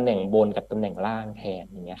ตำแหน่งบนกับตำแหน่งล่างแทน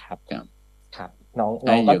อย่างเงี้ยครับครับน้องก็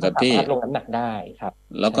สามารถลงน้ำหนักได้ครับ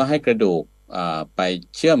แล้วก็ให้กระดูกไป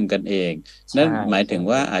เชื่อมกันเองนั่นหมายถึง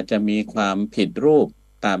ว่าอาจจะมีความผิดรูป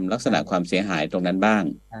ตามลักษณะความเสียหายตรงนั้นบ้าง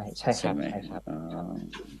ใช่ครับ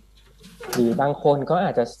หรือบางคนก็อ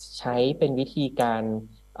าจจะใช้เป็นวิธีการ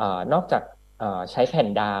นอกจากใช้แผ่น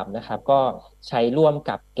ดามนะครับก็ใช้ร่วม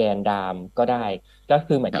กับแกนดามก็ได้ก็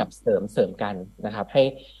คือเหมือนกับเสริมกันนะครับ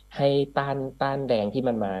ให้ต้านแรงที่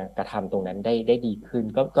มันมากระทำตรงนั้นได้ดีขึ้น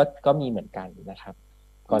ก็มีเหมือนกันนะครับ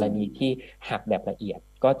กรณีที่หักแบบละเอียด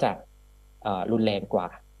ก็จะรุนแรงกว่า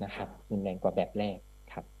นะครับรุนแรงกว่าแบบแรก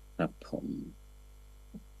ครับครับผม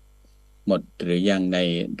หมดหรือยังใน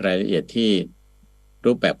รายละเอียดที่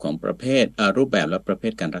รูปแบบของประเภทรูปแบบและประเภ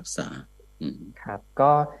ทการรักษาครับ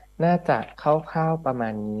ก็น่าจะคร่าวๆประมา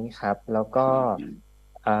ณนี้ครับแล้วก็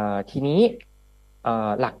ทีนี้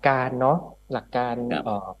หลักการเนาะหลักการ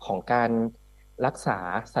ของการรักษา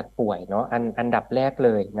สัตว์ป่วยเนาะอันดับแรกเล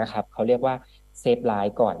ยนะครับเขาเรียกว่าเซฟไล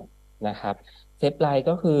ฟ์ก่อนนะครับเซฟไลฟ์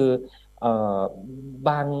ก็คือ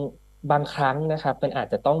บางครั้งนะครับมันอาจ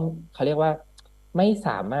จะต้องเขาเรียกว่าไม่ส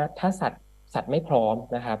ามารถถ้าสัตว์ไม่พร้อม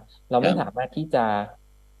นะครับเราไม่สามารถที่จะ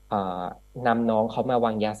นำน้องเขามาว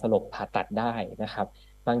างยาสลบผ่าตัดได้นะครับ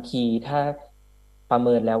บางทีถ้าประเ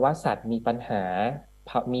มินแล้วว่าสัตว์มีปัญหา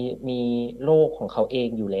มีโรคของเขาเอง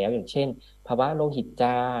อยู่แล้วอย่างเช่นภาวะโลหิตจ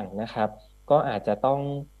างนะครับก็อาจจะต้อง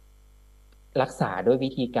รักษาด้วยวิ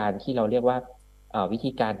ธีการที่เราเรียกว่าวิ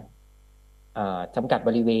ธีการจำกัดบ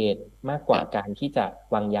ริเวณมากกว่าการที่จะ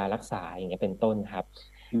วางยารักษาอย่างเงี้ยเป็นต้นครับ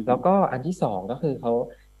แล้วก็อันที่สองก็คือเขา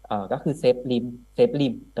ก็คือเซฟลิ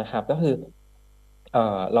มนะครับก็คือ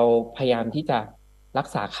เราพยายามที่จะรัก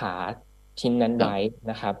ษาขาชิ้นนั้นไว้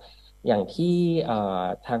นะครับอย่างที่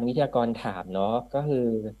ทางวิทยากรถามเนาะก็คือ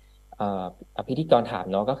พิธีกรถาม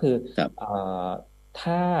เนาะก็คือ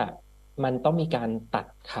ถ้ามันต้องมีการตัด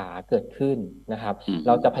ขาเกิดขึ้นนะครับเ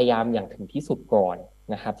ราจะพยายามอย่างถึงที่สุดก่อน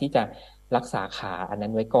นะครับที่จะรักษาขาอันนั้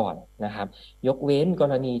นไว้ก่อนนะครับยกเว้นก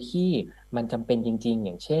รณีที่มันจำเป็นจริงๆอ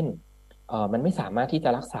ย่างเช่นมันไม่สามารถที่จะ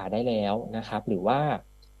รักษาได้แล้วนะครับหรือว่า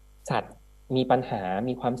สัตว์มีปัญหา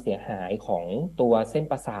มีความเสียหายของตัวเส้น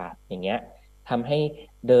ประสาทอย่างเงี้ยทำให้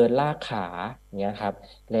เดินลากขาอย่างเงี้ยครับ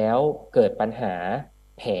แล้วเกิดปัญหา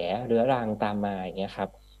แผลเรื้อรังตามมาอย่างเงี้ยครับ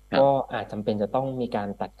ก็อาจจำเป็นจะต้องมีการ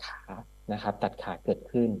ตัดขานะครับตัดขาเกิด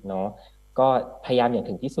ขึ้นเนาะก็พยายามอย่าง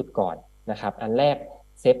ถึงที่สุดก่อนนะครับอันแรก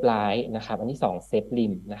เซฟไลท์นะครับอันที่สองเซฟลิ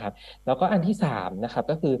มนะครับแล้วก็อันที่สามนะครับ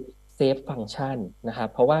ก็คือเซฟฟังก์ชันนะครับ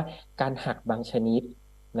เพราะว่าการหักบางชนิด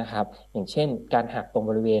นะครับอย่างเช่นการหักตรง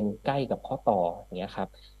บริเวณใกล้กับข้อต่ออย่างเงี้ยครับ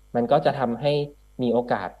มันก็จะทำให้มีโอ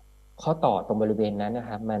กาสข้อต่อตรงบริเวณนั้นนะ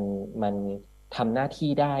ครับมันทำหน้าที่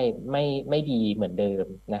ได้ไม่ดีเหมือนเดิม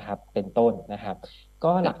นะครับเป็นต้นนะครับ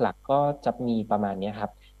ก็หลักๆก็จะมีประมาณนี้ครั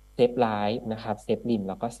บเซฟไลท์นะครับเซฟลิม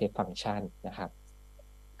แล้วก็เซฟฟังก์ชันนะครับ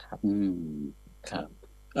ครับครับ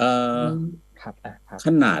ครับข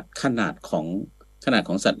นาดข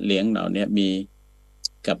องสัตว์เลี้ยงเราเนี่ยมี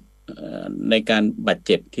กับในการบาดเ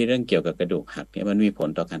จ็บที่เรื่องเกี่ยวกับกระดูกหักเนี่ยมันมีผล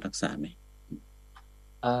ต่อการรักษาไหม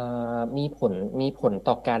มีผล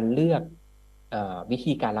ต่อการเลือกวิ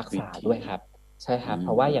ธีการรักษาด้วยครับใช่ครับเพ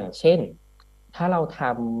ราะว่าอย่างเช่นถ้าเราท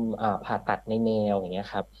ำผ่าตัดในแมวอย่างเงี้ย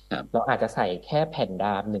ครับเราอาจจะใส่แค่แผ่นด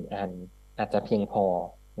าม1 อันอาจจะเพียงพอ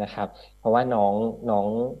นะครับเพราะว่าน้อง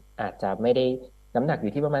อาจจะไม่ได้น้ำหนักอ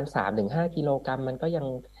ยู่ที่ประมาณ3-5 กิโลกรัมมันก็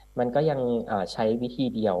ยังใช้วิธี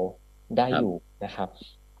เดียวได้อยู่นะครับ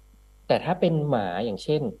แต่ถ้าเป็นหมาอย่างเ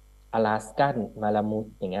ช่นอลาสกันมาลามุธ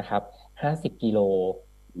อย่างเงี้ยครับ50 กิโล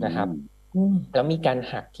นะครับแล้วมีการ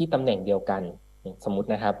หักที่ตำแหน่งเดียวกันสมมุติ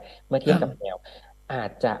นะครับเมื่อเทียบกับแมวอา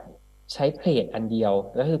จจะใช้เพลทอันเดียว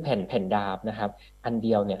ก็คือแผ่นดาบนะครับอันเ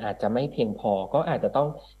ดียวเนี่ยอาจจะไม่เพียงพอก็อาจจะต้อง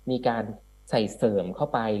มีการใส่เสริมเข้า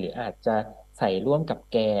ไปหรืออาจจะใส่ร่วมกับ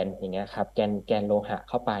แกนอย่างเงี้ยครับแกนโลหะ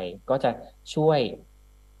เข้าไปก็จะช่วย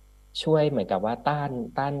เหมือนกับว่า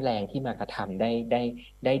ต้านแรงที่มากระทำ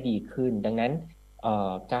ได้ดีขึ้นดังนั้น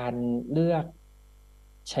การเลือก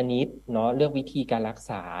ชนิดเนาะเลือกวิธีการรัก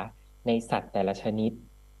ษาในสัตว์แต่ละชนิด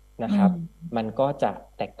นะครับมันก็จะ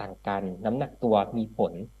แตกต่างกันน้ำหนักตัวมีผ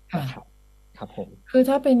ลครับผมคือ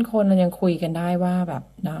ถ้าเป็นคนเรายังคุยกันได้ว่าแบบ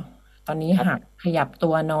เนาะตอนนี้หักขยับตั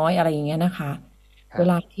วน้อยอะไรอย่างเงี้ยนะคะเว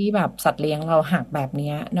ลาที่แบบสัตว์เลี้ยงเราหักแบบ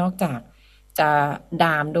นี้นอกจากจะด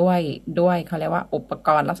ามด้วยเขาเรียกว่าอุปก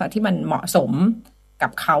รณ์ลักษณะที่มันเหมาะสมกั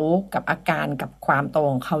บเขากับอาการกับความโต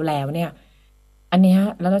ของเขาแล้วเนี่ยอันนี้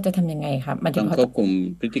แล้วเราจะทำยังไงครับมันต้องควบคุม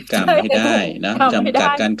พฤติกรรมให้ได้นะจำกัด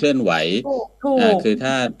การเคลื่อนไหวคือ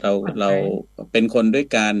ถ้าเราเป็นคนด้วย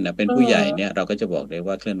กันเป็นผู้ใหญ่เนี่ยเราก็จะบอกได้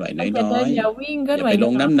ว่าเคลื่อนไหวน้อยๆอย่าไปล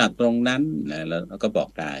งน้ำหนักตรงนั้นนะแล้วก็บอก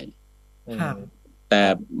ได้แต่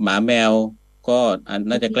หมาแมวก็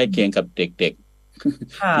น่าจะใกล้เคียงกับเด็ก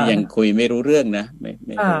ๆที่ยังคุยไม่รู้เรื่องนะไ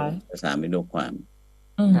ม่รู้ภาษาไม่รู้ความ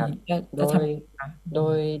ครับ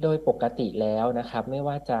โดยปกติแล้วนะครับไม่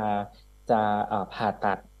ว่าจะผ่า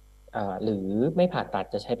ตัดหรือไม่ผ่าตัด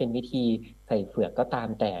จะใช้เป็นวิธีใส่เฝือกก็ตาม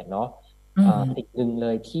แต่เนาะสิ่งหนึ่งเล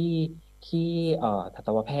ยที่ทันต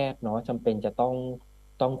วแพทย์เนาะจำเป็นจะต้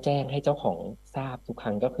องแจ้งให้เจ้าของทราบทุกค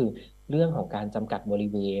รั้งก็คือเรื่องของการจำกัดบริ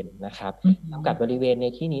เวณนะครับจำกัดบริเวณใน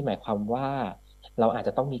ที่นี้หมายความว่าเราอาจจ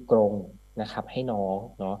ะต้องมีกรงนะครับให้น้อง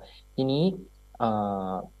เนาะทีนี้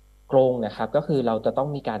กรงนะครับก็คือเราจะต้อง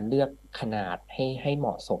มีการเลือกขนาดให้เหม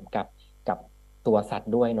าะสมกับตัวสัต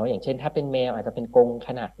ว์ด้วยเนาะอย่างเช่นถ้าเป็นแมวอาจจะเป็นกรงข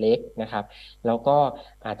นาดเล็กนะครับแล้วก็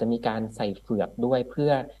อาจจะมีการใส่เฝือกด้วยเ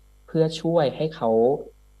พื่อช่วยให้เขา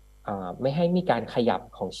ไม่ให้มีการขยับ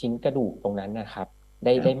ของชิ้นกระดูกตรงนั้นนะครับไ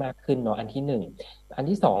ด้มากขึ้นเนาะอันที่1อัน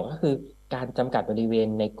ที่2ก็คือการจำกัดบริเวณ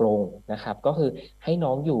ในกรงนะครับก็คือให้น้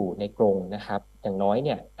องอยู่ในกรงนะครับอย่างน้อยเ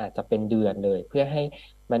นี่ยอาจจะเป็นเดือนเลยเพื่อให้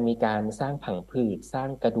มันมีการสร้างผังผืดสร้าง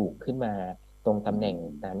กระดูกขึ้นมาตรงตำแหน่ง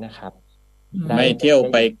นั้นนะครับไม่เที่ยว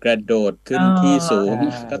ไปกระโดดขึ้นที่สูง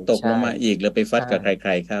ก็ตกลงมาอีกแล้วไปฟัดกับใค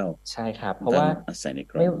รๆเข้าใช่ครับเพราะว่า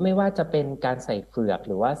ไม่ว่าจะเป็นการใส่เฝือก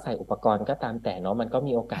หรือว่าใส่อุปกรณ์ก็ตามแต่เนาะมันก็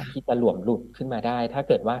มีโอกาสที่จะหลวมหลุดขึ้นมาได้ถ้า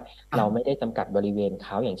เกิดว่าเราไม่ได้จำกัดบริเวณเข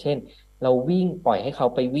าอย่างเช่นเราวิ่งปล่อยให้เขา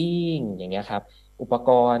ไปวิ่งอย่างเงี้ยครับอุปก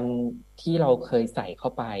รณ์ที่เราเคยใส่เข้า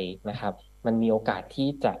ไปนะครับ มันมีโอกาสที่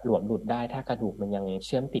จะหลวมหลุดได้ถ้ากระดูกมันยังเ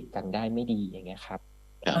ชื่อมติดกันได้ไม่ดีอย่างเงี้ยครับ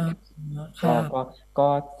ก็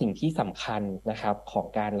สิ่งที่สำคัญนะครับของ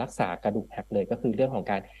การรักษากระดูกหักเลยก็คือเรื่องของ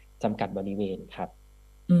การจำกัดบริเวณครับ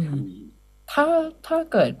ถ้า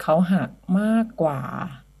เกิดเขาหักมากกว่า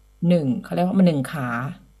เขาเรียกว่ามันขา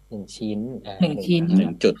ชิ้น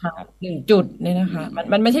จุดจุดเนี่ยนะคะ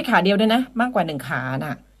มันไม่ใช่ขาเดียวด้วยนะมากกว่าขา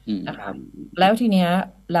น่ะนะคะแล้วทีเนี้ย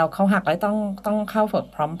เราเขาหักแล้วต้องเข้าฝึก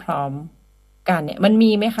พร้อมๆกันเนี่ยมัน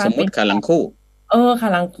มีไหมคะสมมติขาหลังคู่ขา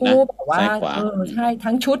หลังคู่แบบว่าใช่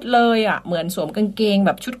ทั้งชุดเลยอ่ะเหมือนสวมกางเกงแ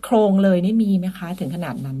บบชุดโครงเลยนี่มีไหมคะถึงขน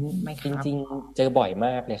าดนั้นไหมคะจริงๆเจอบ่อยม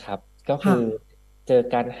ากเลยครับก็คือเจอ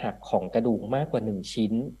การหักของกระดูกมากกว่า1ชิ้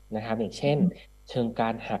นนะครับอย่างเช่นเชิงกา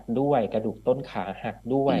รหักด้วยกระดูกต้นขาหัก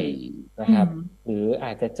ด้วยนะครับหรืออ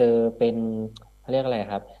าจจะเจอเป็นเขาเรียกอะไร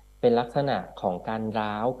ครับเป็นลักษณะของการ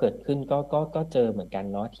ร้าวเกิดขึ้นก็เจอเหมือนกัน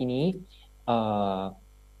เนาะทีนี้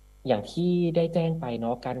อย่างที่ได้แจ้งไปเน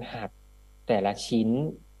าะการหักแต่ละชิ้น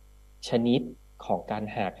ชนิดของการ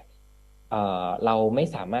หักเราไม่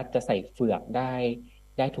สามารถจะใส่เฟือกไ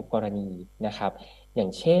ด้ทุกกรณีนะครับอย่า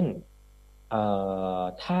งเช่น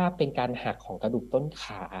ถ้าเป็นการหักของกระดูกต้นข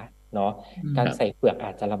าเนาะการใส่เฟือกอ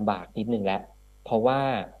าจจะลำบากนิดนึงแล้วเพราะว่า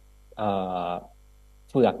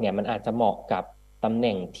เฟือกเนี่ยมันอาจจะเหมาะกับตำแห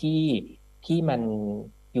น่งที่มัน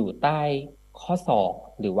อยู่ใต้ข้อศอก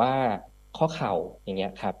หรือว่าข้อเข่าอย่างเงี้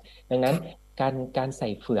ยครับดังนั้นการใส่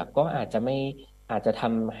เฟือกก็อาจจะท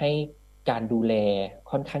ำให้การดูแล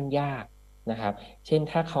ค่อนข้างยากนะครับเช่น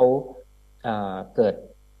ถ้าเขาเกิด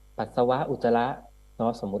ปัสสาวะอุจจาระเนา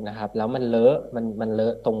ะสมมุตินะครับแล้วมันเลอ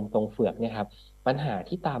ะตรงเฟือกเนี่ยครับปัญหา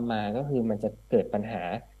ที่ตามมาก็คือมันจะเกิดปัญหา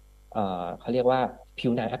เขาเรียกว่าผิ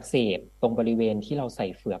วหนังอักเสบตรงบริเวณที่เราใส่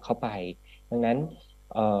เฟือกเข้าไปดังนั้น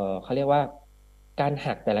เขาเรียกว่าการ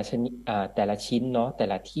หักแต่ละชิ้นเนาะแต่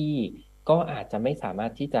ละที่ก็อาจจะไม่สามาร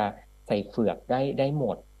ถที่จะใส่เฟือกได้หม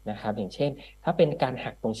ดนะครับอย่างเช่นถ้าเป็นการหั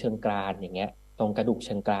กตรงเชิงกรานอย่างเงี้ยตรงกระดูกเ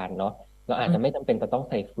ชิงกรานเนาะเราอาจจะไม่จำเป็นจะต้อง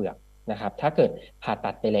ใส่เฟือกนะครับถ้าเกิดผ่า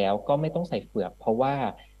ตัดไปแล้วก็ไม่ต้องใส่เฟือกเพราะว่า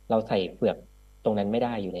เราใส่เฟือกตรงนั้นไม่ไ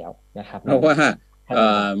ด้อยู่แล้วนะครับเพราะว่า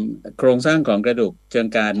โครงสร้างของกระดูกเชิง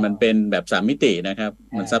กรานมันเป็นแบบ3มิตินะครับ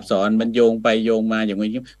มันซับซ้อนมันโยงไปโยงมาอย่าง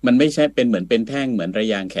นี้มันไม่ใช่เป็นเหมือนเป็นแท่งเหมือนระ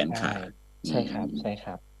ยางแขนขาใช่ค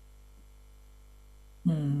รับ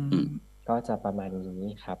ก็จะประมาณนี้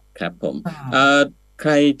ครับครับผมใค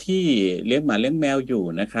รที่เลี้ยงหมาเลี้ยงแมวอยู่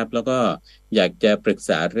นะครับแล้วก็อยากจะปรึกษ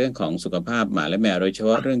าเรื่องของสุขภาพหมาและแมวโดยเฉพ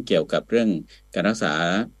าะเรื่องเกี่ยวกับเรื่องการรักษา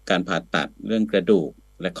การผ่าตัดเรื่องกระดูก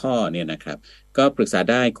และข้อเนี่ยนะครับก็ปรึกษา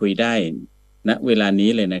ได้คุยได้ณเวลานี้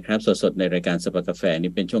เลยนะครับสดๆในรายการสภากาแฟ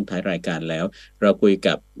นี่เป็นช่วงท้ายรายการแล้วเราคุย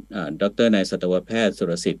กับดร.นายสัตวแพทย์สุ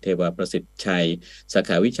รสิทธิ์เทวาประสิทธิ์ชัยสาข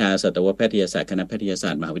าวิชาสัตวแพทยศาสตร์คณะแพทยศา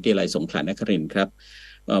สตร์มหาวิทยาลัยสงขลานครินทร์ครับ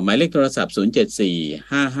หมายเลขโทรศัพท์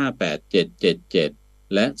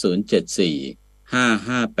074-558-777และ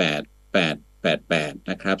074-558-888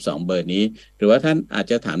นะครับ2เบอร์นี้หรือว่าท่านอาจ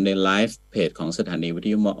จะถามในไลฟ์เพจของสถานีวิท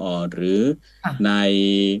ยุมอ.หรือใน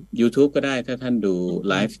YouTube ก็ได้ถ้าท่านดู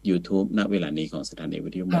ไลฟ์ YouTube ณเวลานี้ของสถานีวิ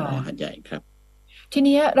ทยุมอ.หาดใหญ่ครับที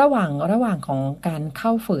นี้ระหว่างของการเข้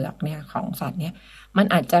าเฟือกเนี่ยของสัตว์เนี่ยมัน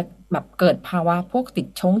อาจจะแบบเกิดภาวะพวกติด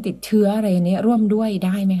เชื้ออะไรนี้ร่วมด้วยไ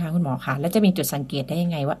ด้ไหมคะคุณหมอคะแล้วจะมีจุดสังเกตได้ยั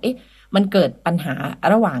งไงว่าเอ๊ะมันเกิดปัญหา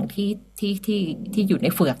ระหว่างที่อยู่ใน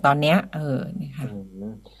เฟือกตอนเนี้ยนี่ค่ะ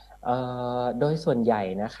โดยส่วนใหญ่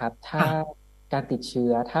นะครับถ้าการติดเชื้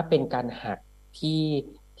อถ้าเป็นการหักที่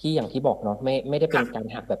อย่างที่บอกเนาะไม่ได้เป็นการ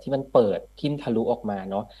หักแบบที่มันเปิดทิ่มทะลุออกมา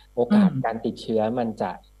เนาะโอกาสการติดเชื้อมันจ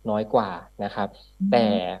ะน้อยกว่านะครับแต่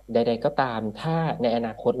ใดๆก็ตามถ้าในอน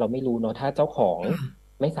าคตเราไม่รู้เนาะถ้าเจ้าของ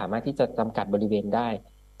ไม่สามารถที่จะจำกัดบริเวณได้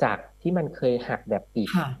จากที่มันเคยหักแบบปิด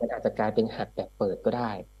มันอาจจะกลายเป็นหักแบบเปิดก็ไ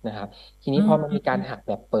ด้นะครับทีนี้พอมันมีการหักแ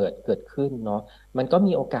บบเปิดเกิดขึ้นเนาะมันก็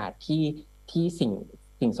มีโอกาสที่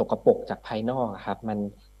สิ่งสกปรกจากภายนอกครับมัน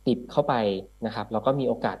ติดเข้าไปนะครับแล้วก็มี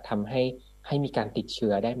โอกาสทำให้มีการติดเ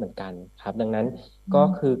ชื้อได้เหมือนกันครับดังนั้นก็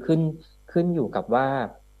คือขึ้นอยู่กับว่า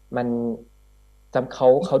มันเ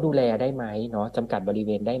ขาดูแลได้ไหมเนาะจำกัดบริเว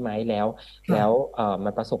ณได้ไหมแล้วมั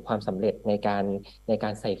นประสบความสำเร็จในกา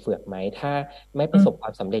รใส่เฟือกไหมถ้าไม่ประสบควา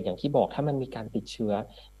มสำเร็จอย่างที่บอกถ้ามันมีการติดเชื้อ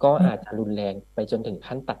ก็อาจจะรุนแรงไปจนถึง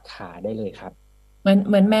ขั้นตัดขาได้เลยครับเห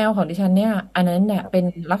มือนแมวของดิฉันเนี่ยอันนั้นเนี่ยเป็น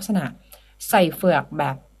ลักษณะใส่เฟือกแบ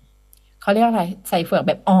บเขาเรียกอะไรใส่เฟือกแ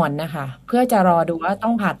บบอ่อนนะคะเพื่อจะรอดูว่าต้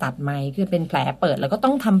องผ่าตัดไหมคือเป็นแผลเปิดแล้วก็ต้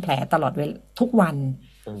องทำแผลตลอดทุกวัน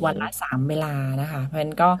ละ3เวลานะคะเพราะฉะนั้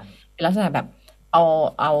นก็เป็นลักษณะแบบเ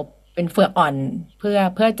อาเป็นเฟือกอ่อนเ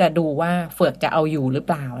พื่อจะดูว่าเฟือกจะเอาอยู่หรือเ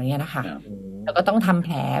ปล่าอย่างเงี้ยนะคะแล้วก็ต้องทำแผ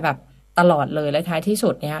ลแบบตลอดเลยและท้ายที่สุ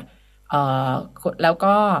ดเนี่ยแล้ว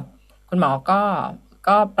ก็คุณหมอก็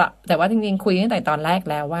ก็แต่ว่าจริงๆคุยตั้งแต่ตอนแรก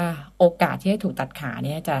แล้วว่าโอกาสที่จะถูกตัดขาเ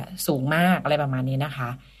นี่ยจะสูงมากอะไรประมาณนี้นะคะ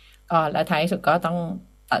ก็แล้วท้ายสุดก็ต้อง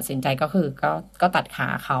ตัดสินใจก็คือก็ตัดขา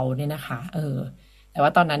เขาเนี่ยนะคะแต่ว่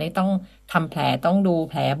าตอนนั้นนี่ต้องทำแผลต้องดู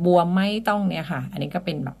แผลบวมไม่ต้องเนี่ยค่ะอันนี้ก็เ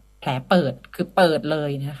ป็นแบบแผลเปิดคือเปิดเลย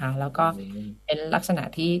นะคะแล้วก็เป็นลักษณะ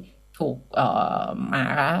ที่ถูกหมา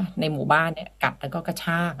ในหมู่บ้านเนี่ยกัดแล้วก็กระช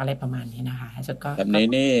ากอะไรประมาณนี้นะคะสุดก็แบบนี้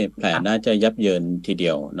นี่แผลน่าจะยับเยินทีเดี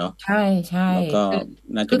ยวเนาะใช่ใช่แล้วก็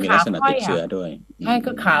น่าจะมีลักษณะติดเชื้อด้วยใช่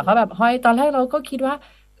คือขาเขาแบบห้อยตอนแรกเราก็คิดว่า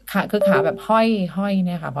ขาแบบห้อยเ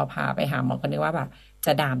นี่ยค่ะพอพาไปหาหมอก็นึกว่าแบบจ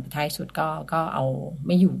ะดามไปท้ายสุดก็เอาไ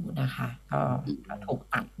ม่อยู่นะคะก็ถูก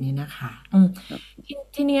ตัดนี่นะคะ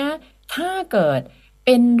ทีเนี้ยถ้าเกิดเ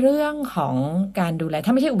ป็นเรื่องของการดูแลถ้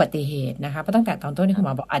าไม่ใช่อุบัติเหตุนะคะเพราะตั้งแต่ตอนต้นที่คุณหม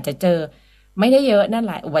อบอกอาจจะเจอไม่ได้เยอะนั่นแ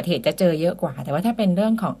หละอุบัติเหตุจะเจอเยอะกว่าแต่ว่าถ้าเป็นเรื่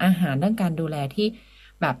องของอาหารเรื่องการดูแลที่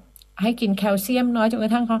แบบให้กินแคลเซียมน้อยจนกร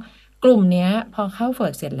ะทั่งเขากลุ่มเนี้ยพอเข้าเฟิ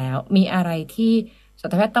ร์กเสร็จแล้วมีอะไรที่สั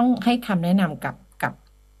ตวแพทย์ต้องให้คำแนะนำกับ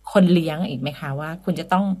คนเลี้ยงอีกไหมคะว่าคุณจะ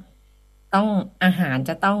ต้องอาหาร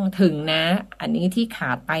จะต้องถึงนะอันนี้ที่ข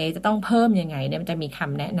าดไปจะต้องเพิ่มยังไงเนี่ยมันจะมีค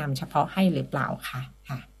ำแนะนำเฉพาะให้หรือเปล่าคะ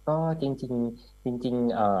ก็จริง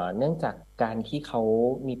เนื่องจากการที่เขา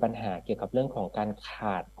มีปัญหาเกี่ยวกับเรื่องของการข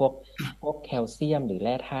าดพวกแคลเซียมหรือแ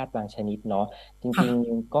ร่ธาตุบางชนิดเนาะจริง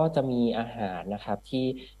ๆก็จะมีอาหารนะครับที่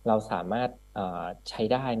เราสามารถใช้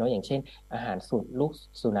ได้เนาะอย่างเช่นอาหารสูตรลูก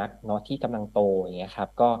สุนัขเนาะที่กำลังโตอย่างเงี้ยครับ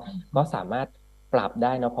ก็สามารถปรับไ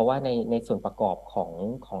ด้เนาะเพราะว่าในส่วนประกอบข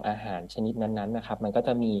องอาหารชนิดนั้นๆนะครับมันก็จ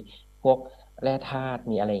ะมีพวกแร่ธาตุ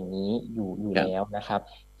มีอะไรอย่างนี้อยู่แล้วนะครับ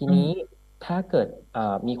ทีนี้ถ้าเกิด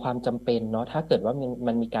มีความจำเป็นเนาะถ้าเกิดว่า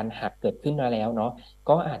มันมีการหักเกิดขึ้นมาแล้วเนาะ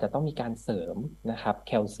ก็อาจจะต้องมีการเสริมนะครับแ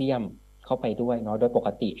คลเซียมเข้าไปด้วยเนาะโดยปก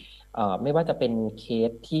ติไม่ว่าจะเป็นเค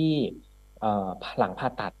สที่หลังผ่า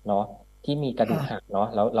ตัดเนาะที่มีกระดูกหักเนาะ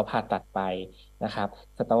แล้วเราผ่าตัดไปนะครับ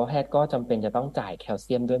สัตวแพทย์ก็จำเป็นจะต้องจ่ายแคลเ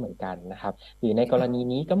ซียมด้วยเหมือนกันนะครับหรือในกรณี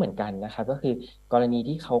นี้ก็เหมือนกันนะครับก็คือกรณี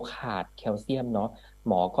ที่เขาขาดแคลเซียมเนาะห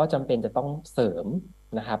มอก็จำเป็นจะต้องเสริม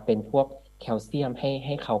นะครับเป็นพวกแคลเซียมใ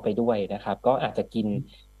ห้เขาไปด้วยนะครับก็อาจจะกิน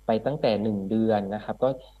ไปตั้งแต่1 เดือนนะครับก็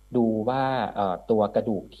ดูว่าตัวกระ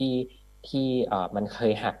ดูกที่มันเค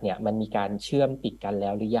ยหักเนี่ยมันมีการเชื่อมติดกันแล้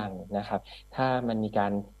วหรือยังนะครับถ้ามันมีกา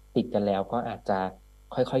รติดกันแล้วก็อาจจะ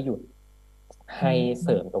ค่อยๆหยุดให้เส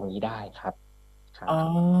ริมตรงนี้ได้ครับอ๋อ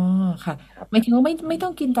ค่ะหมายถึงว่าไม่ต้อ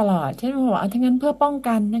งกินตลอดใช่ไหมบอกว่าถ้างั้นเพื่อป้อง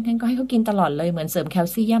กันงั้นก็ให้เขากินตลอดเลยเหมือนเสริมแคล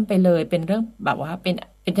เซียมไปเลยเป็นเรื่องแบบว่าเป็น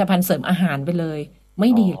ผลิตภัณฑ์เสริมอาหารไปเลยไม่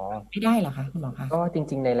ดีไม่ได้หรอคะคุณหมอคะก็จ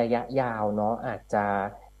ริงๆในระยะยาวเนาะอา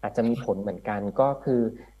จจะมีผลเหมือนกันก็คือ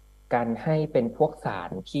การให้เป็นพวกสาร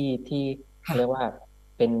ที่เรียกว่า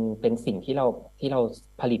เป็นสิ่งที่เรา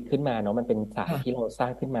ผลิตขึ้นมาเนาะมันเป็นสารที่เราสร้า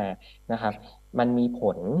งขึ้นมานะครับมันมีผ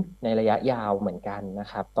ลในระยะยาวเหมือนกันนะ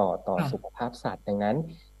ครับต่อสุขภาพสัตว์ดังนั้น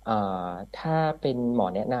ถ้าเป็นหมอ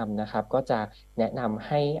แนะนำนะครับก็จะแนะนำใ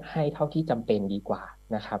ห้เท่าที่จำเป็นดีกว่า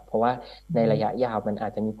นะครับเพราะว่าในระยะยาวมันอา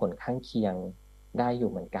จจะมีผลข้างเคียงได้อยู่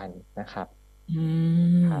เหมือนกันนะครับ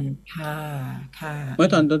ค่ะเมื่อ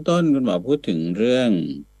ตอนต้นคุณหมอพูดถึงเรื่อง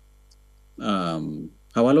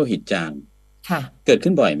ภาวะโลหิตจางเกิด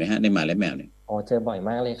ขึ้นบ่อยไหมฮะในหมาและแมวเนี่ยเจอบ่อย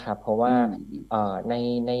มากเลยครับเพราะว่า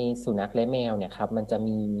ในสุนัขและแมวเนี่ยครับมันจะ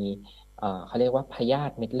มีเขาเรียกว่าพยา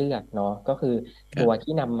ธิเม็ดเลือดเนาะก็คือตัว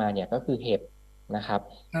ที่นำมาเนี่ยก็คือเห็บนะครับ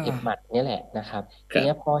เห็บหมัดนี่แหละนะครับที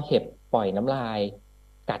นี้พอเห็บปล่อยน้ำลาย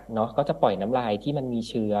กัดเนาะก็จะปล่อยน้ำลายที่มันมี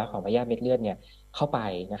เชื้อของพยาธิเม็ดเลือดเนี่ยเข้าไป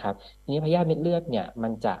นะครับทีนี้พยาธิเม็ดเลือดเนี่ยมั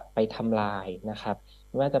นจะไปทำลายนะครับ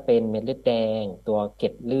ไม่ว่าจะเป็นเม็ดเลือดแดงตัวเกล็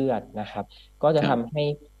ดเลือดนะครับก็จะทำใ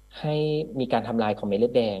ห้มีการทำลายของเม็ดเลื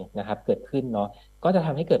อดแดงนะครับเกิดขึ้นเนาะก็จะท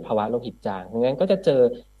ำให้เกิดภาวะโลหิตจางดังนั้นก็จะเจอ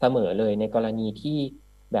เสมอเลยในกรณีที่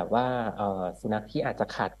แบบว่าสุนัขที่อาจจะ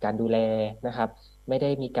ขาดการดูแลนะครับไม่ได้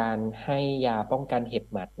มีการให้ยาป้องกันเห็บ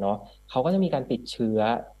หมัดเนาะเขาก็จะมีการติดเชื้อ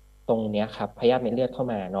ตรงเนี้ยครับพยาธิเม็ดเลือดเข้า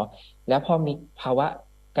มาเนาะแล้วพอมีภาวะ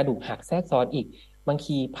กระดูกหักแทรกซ้อนอีกบาง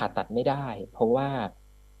ทีผ่าตัดไม่ได้เพราะว่า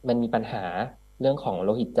มันมีปัญหาเรื่องของโล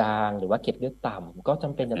หิตจางหรือว่าเกล็ดเลือดต่ำก็จ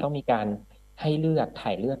ำเป็นจะต้องมีการให้เลือดถ่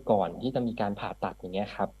ายเลือดก่อนที่จะมีการผ่าตัดอย่างเงี้ย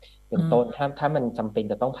ครับเป็นต้นถ้ามันจำเป็น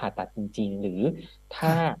จะต้องผ่าตัดจริงๆหรือถ้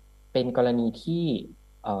าเป็นกรณีที่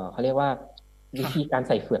เขาเรียกว่าวิธีการใ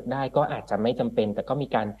ส่เฝือกได้ก็อาจจะไม่จำเป็นแต่ก็มี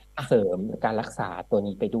การเสริมการรักษาตัว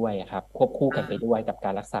นี้ไปด้วยครับควบคู่กันไปด้วยกับก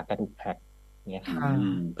ารรักษากระดูกหักเนี่ยครับ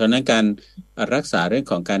เพราะนั้นการรักษาเรื่อง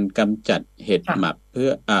ของการกำจัดเห็บหมัดเ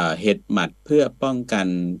พื่อป้องกัน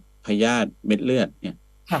พยาธิเม็ดเลือดเนี่ย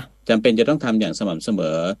จำเป็นจะต้องทำอย่างสม่ำเสม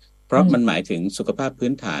อเพราะมันหมายถึงสุขภาพพื้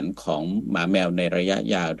นฐานของหมาแมวในระยะ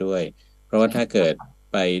ยาวด้วยเพราะว่าถ้าเกิด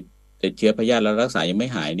ไปติดเชื้อพยาธิแล้วรักษายังไม่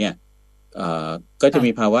หายเนี่ย ก็จะ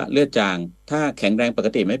มีภาวะเลือดจางถ้าแข็งแรงปก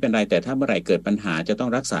ติไม่เป็นไรแต่ถ้าเมื่อไหร่เกิดปัญหาจะต้อง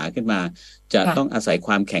รักษาขึ้นมาจะต้องอาศัยค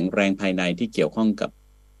วามแข็งแรงภายในที่เกี่ยวข้องกับ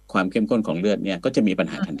ความเข้มข้นของเลือดเนี่ยก็จะมีปัญ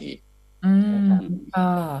หาทันที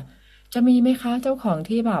จะมีไหมคะเจ้าของ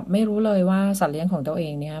ที่แบบไม่รู้เลยว่าสัตว์เลี้ยงของตัวเอ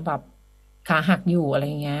งเนี่ยแบบขาหักอยู่อะไร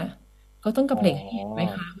เงี้ยก็ต้องกระเพกไหม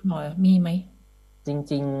คะหมอมีไหมจ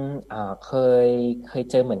ริงๆเคย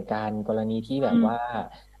เจอเหมือนกันกรณีที่แบบว่า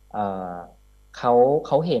เ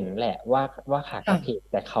ขาเห็นแหละว่าขากระเพก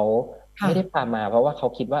แต่เขาไม่ได้พามาเพราะว่าเขา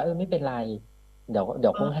คิดว่าไม่เป็นไรเดี๋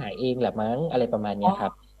ยวคงหายเองแหละมั้งอะไรประมาณนี้ครั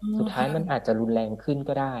บสุดท้ายมันอาจจะรุนแรงขึ้น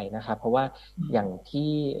ก็ได้นะครับเพราะว่าอย่าง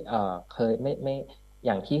ที่เคยไม่อ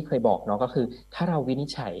ย่างที่เคยบอกเนาะก็คือถ้าเราวินิจ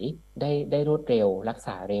ฉัยได้รวดเร็วรักษ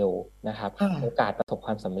าเร็วนะครับโอกาสประสบค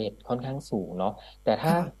วามสำเร็จค่อนข้างสูงเนาะแต่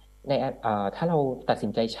ถ้าเราตัดสิ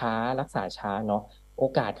นใจช้ารักษาช้าเนาะโอ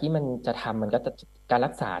กาสที่มันจะทำมันก็จะการ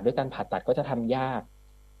รักษาด้วยการผ่าตัดก็จะทำยาก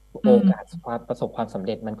โอกาสประสบความสำเ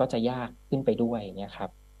ร็จมันก็จะยากขึ้นไปด้วยเนี่ยครับ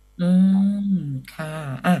ค่ะ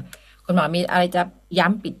คุณหมอมีอะไรจะย้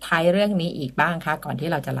ำปิดท้ายเรื่องนี้อีกบ้างคะก่อนที่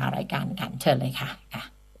เราจะลารายการกันเชิญเลยค่ะ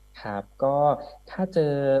ครับก็ถ้าเจ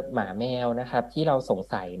อหมาแมวนะครับที่เราสง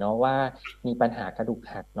สัยเนาะว่ามีปัญหากระดูก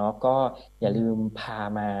หักเนาะก็อย่าลืมพา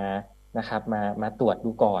มานะครับมาตรวจ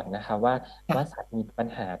ดูก่อนนะครับว่าสัตว์มีปัญ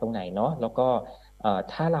หาตรงไหนเนาะแล้วก็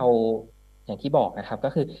ถ้าเราอย่างที่บอกนะครับก็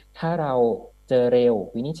คือถ้าเราเจอเร็ว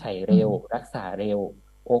วินิจฉัยเร็วรักษาเร็ว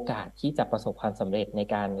โอกาสที่จะประสบความสำเร็จใน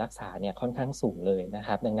การรักษาเนี่ยค่อนข้างสูงเลยนะค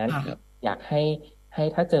รับดังนั้นอยากให้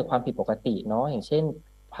ถ้าเจอความผิดปกติเนาะอย่างเช่น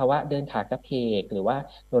ภาวะเดินขากระเพกหรือว่า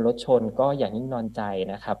โดนรถชนก็อย่านิ่งนอนใจ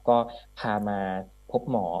นะครับก็พามาพบ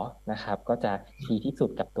หมอนะครับก็จะดีที่สุด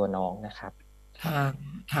กับตัวน้องนะครับ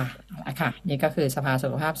ค่ะนี่ก็คือสภาสุ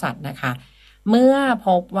ขภาพสัตว์นะคะเมื่อพ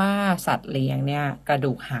บว่าสัตว์เลี้ยงเนี่ยกระ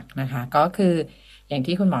ดูกหักนะคะก็คืออย่าง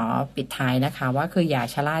ที่คุณหมอปิดท้ายนะคะว่าคืออย่า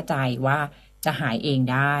ชะล่าใจว่าจะหายเอง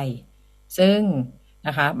ได้ซึ่งน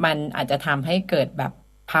ะคะมันอาจจะทำให้เกิดแบบ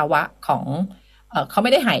ภาวะของเขาไ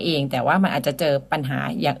ม่ได้หายเองแต่ว่ามันอาจจะเจอปัญหา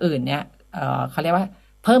อย่างอื่นเนี่ยเขาเรียกว่า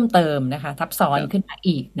เพิ่มเติมนะคะทับซ้อนขึ้นมา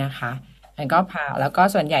อีกนะคะมันก็แล้วก็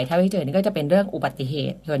ส่วนใหญ่ถ้าไม่เจอนี่ก็จะเป็นเรื่องอุบัติเห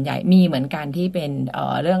ตุส่วนใหญ่มีเหมือนกันที่เป็น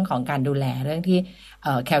เรื่องของการดูแลเรื่องที่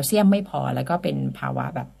แคลเซียมไม่พอแล้วก็เป็นภาวะ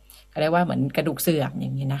แบบเรียกว่าเหมือนกระดูกเสื่อมอย่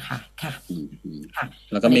างนี้นะคะค่ะ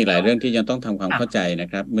แล้วก็มีหลายเรื่องที่ยังต้องทำความเข้าใจนะ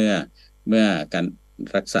ครับเมื่อการ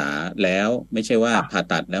รักษาแล้วไม่ใช่ว่าผ่า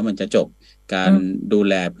ตัดแล้วมันจะจบการดู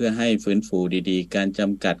แลเพื่อให้ฟื้นฟูดีๆการจ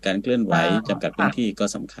ำกัดการเคลื่อนไหวจำกัดพื้นที่ก็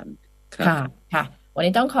สำคัญครับค่ะวัน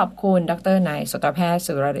นี้ต้องขอบคุณดร.นายสัตวแพทย์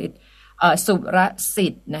สุรสิ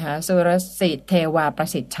ทธิ์นะคะสุรสิทธิ์เทวาประ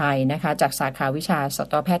สิทธิ์ชัยนะคะจากสาขาวิชาสั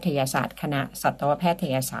ตวแพทยศาสตร์คณะสัตวแพท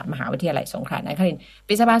ยศาสตร์มหาวิทยาลัยสงขลานครินทร์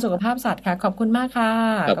ปิสภาสุขภาพสัตว์ค่ะขอบคุณมากค่ะ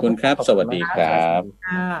ขอบคุณครับสวัสดีครับ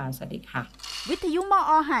สวัสดีค่ะวิทยุม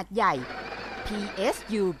อ.หาดใหญ่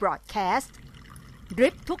PSU Broadcast ดริ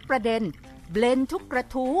ปทุกประเด็นเบลนทุกกระ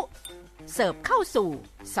ทู้เสิร์ฟเข้าสู่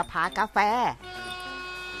สภากาแฟ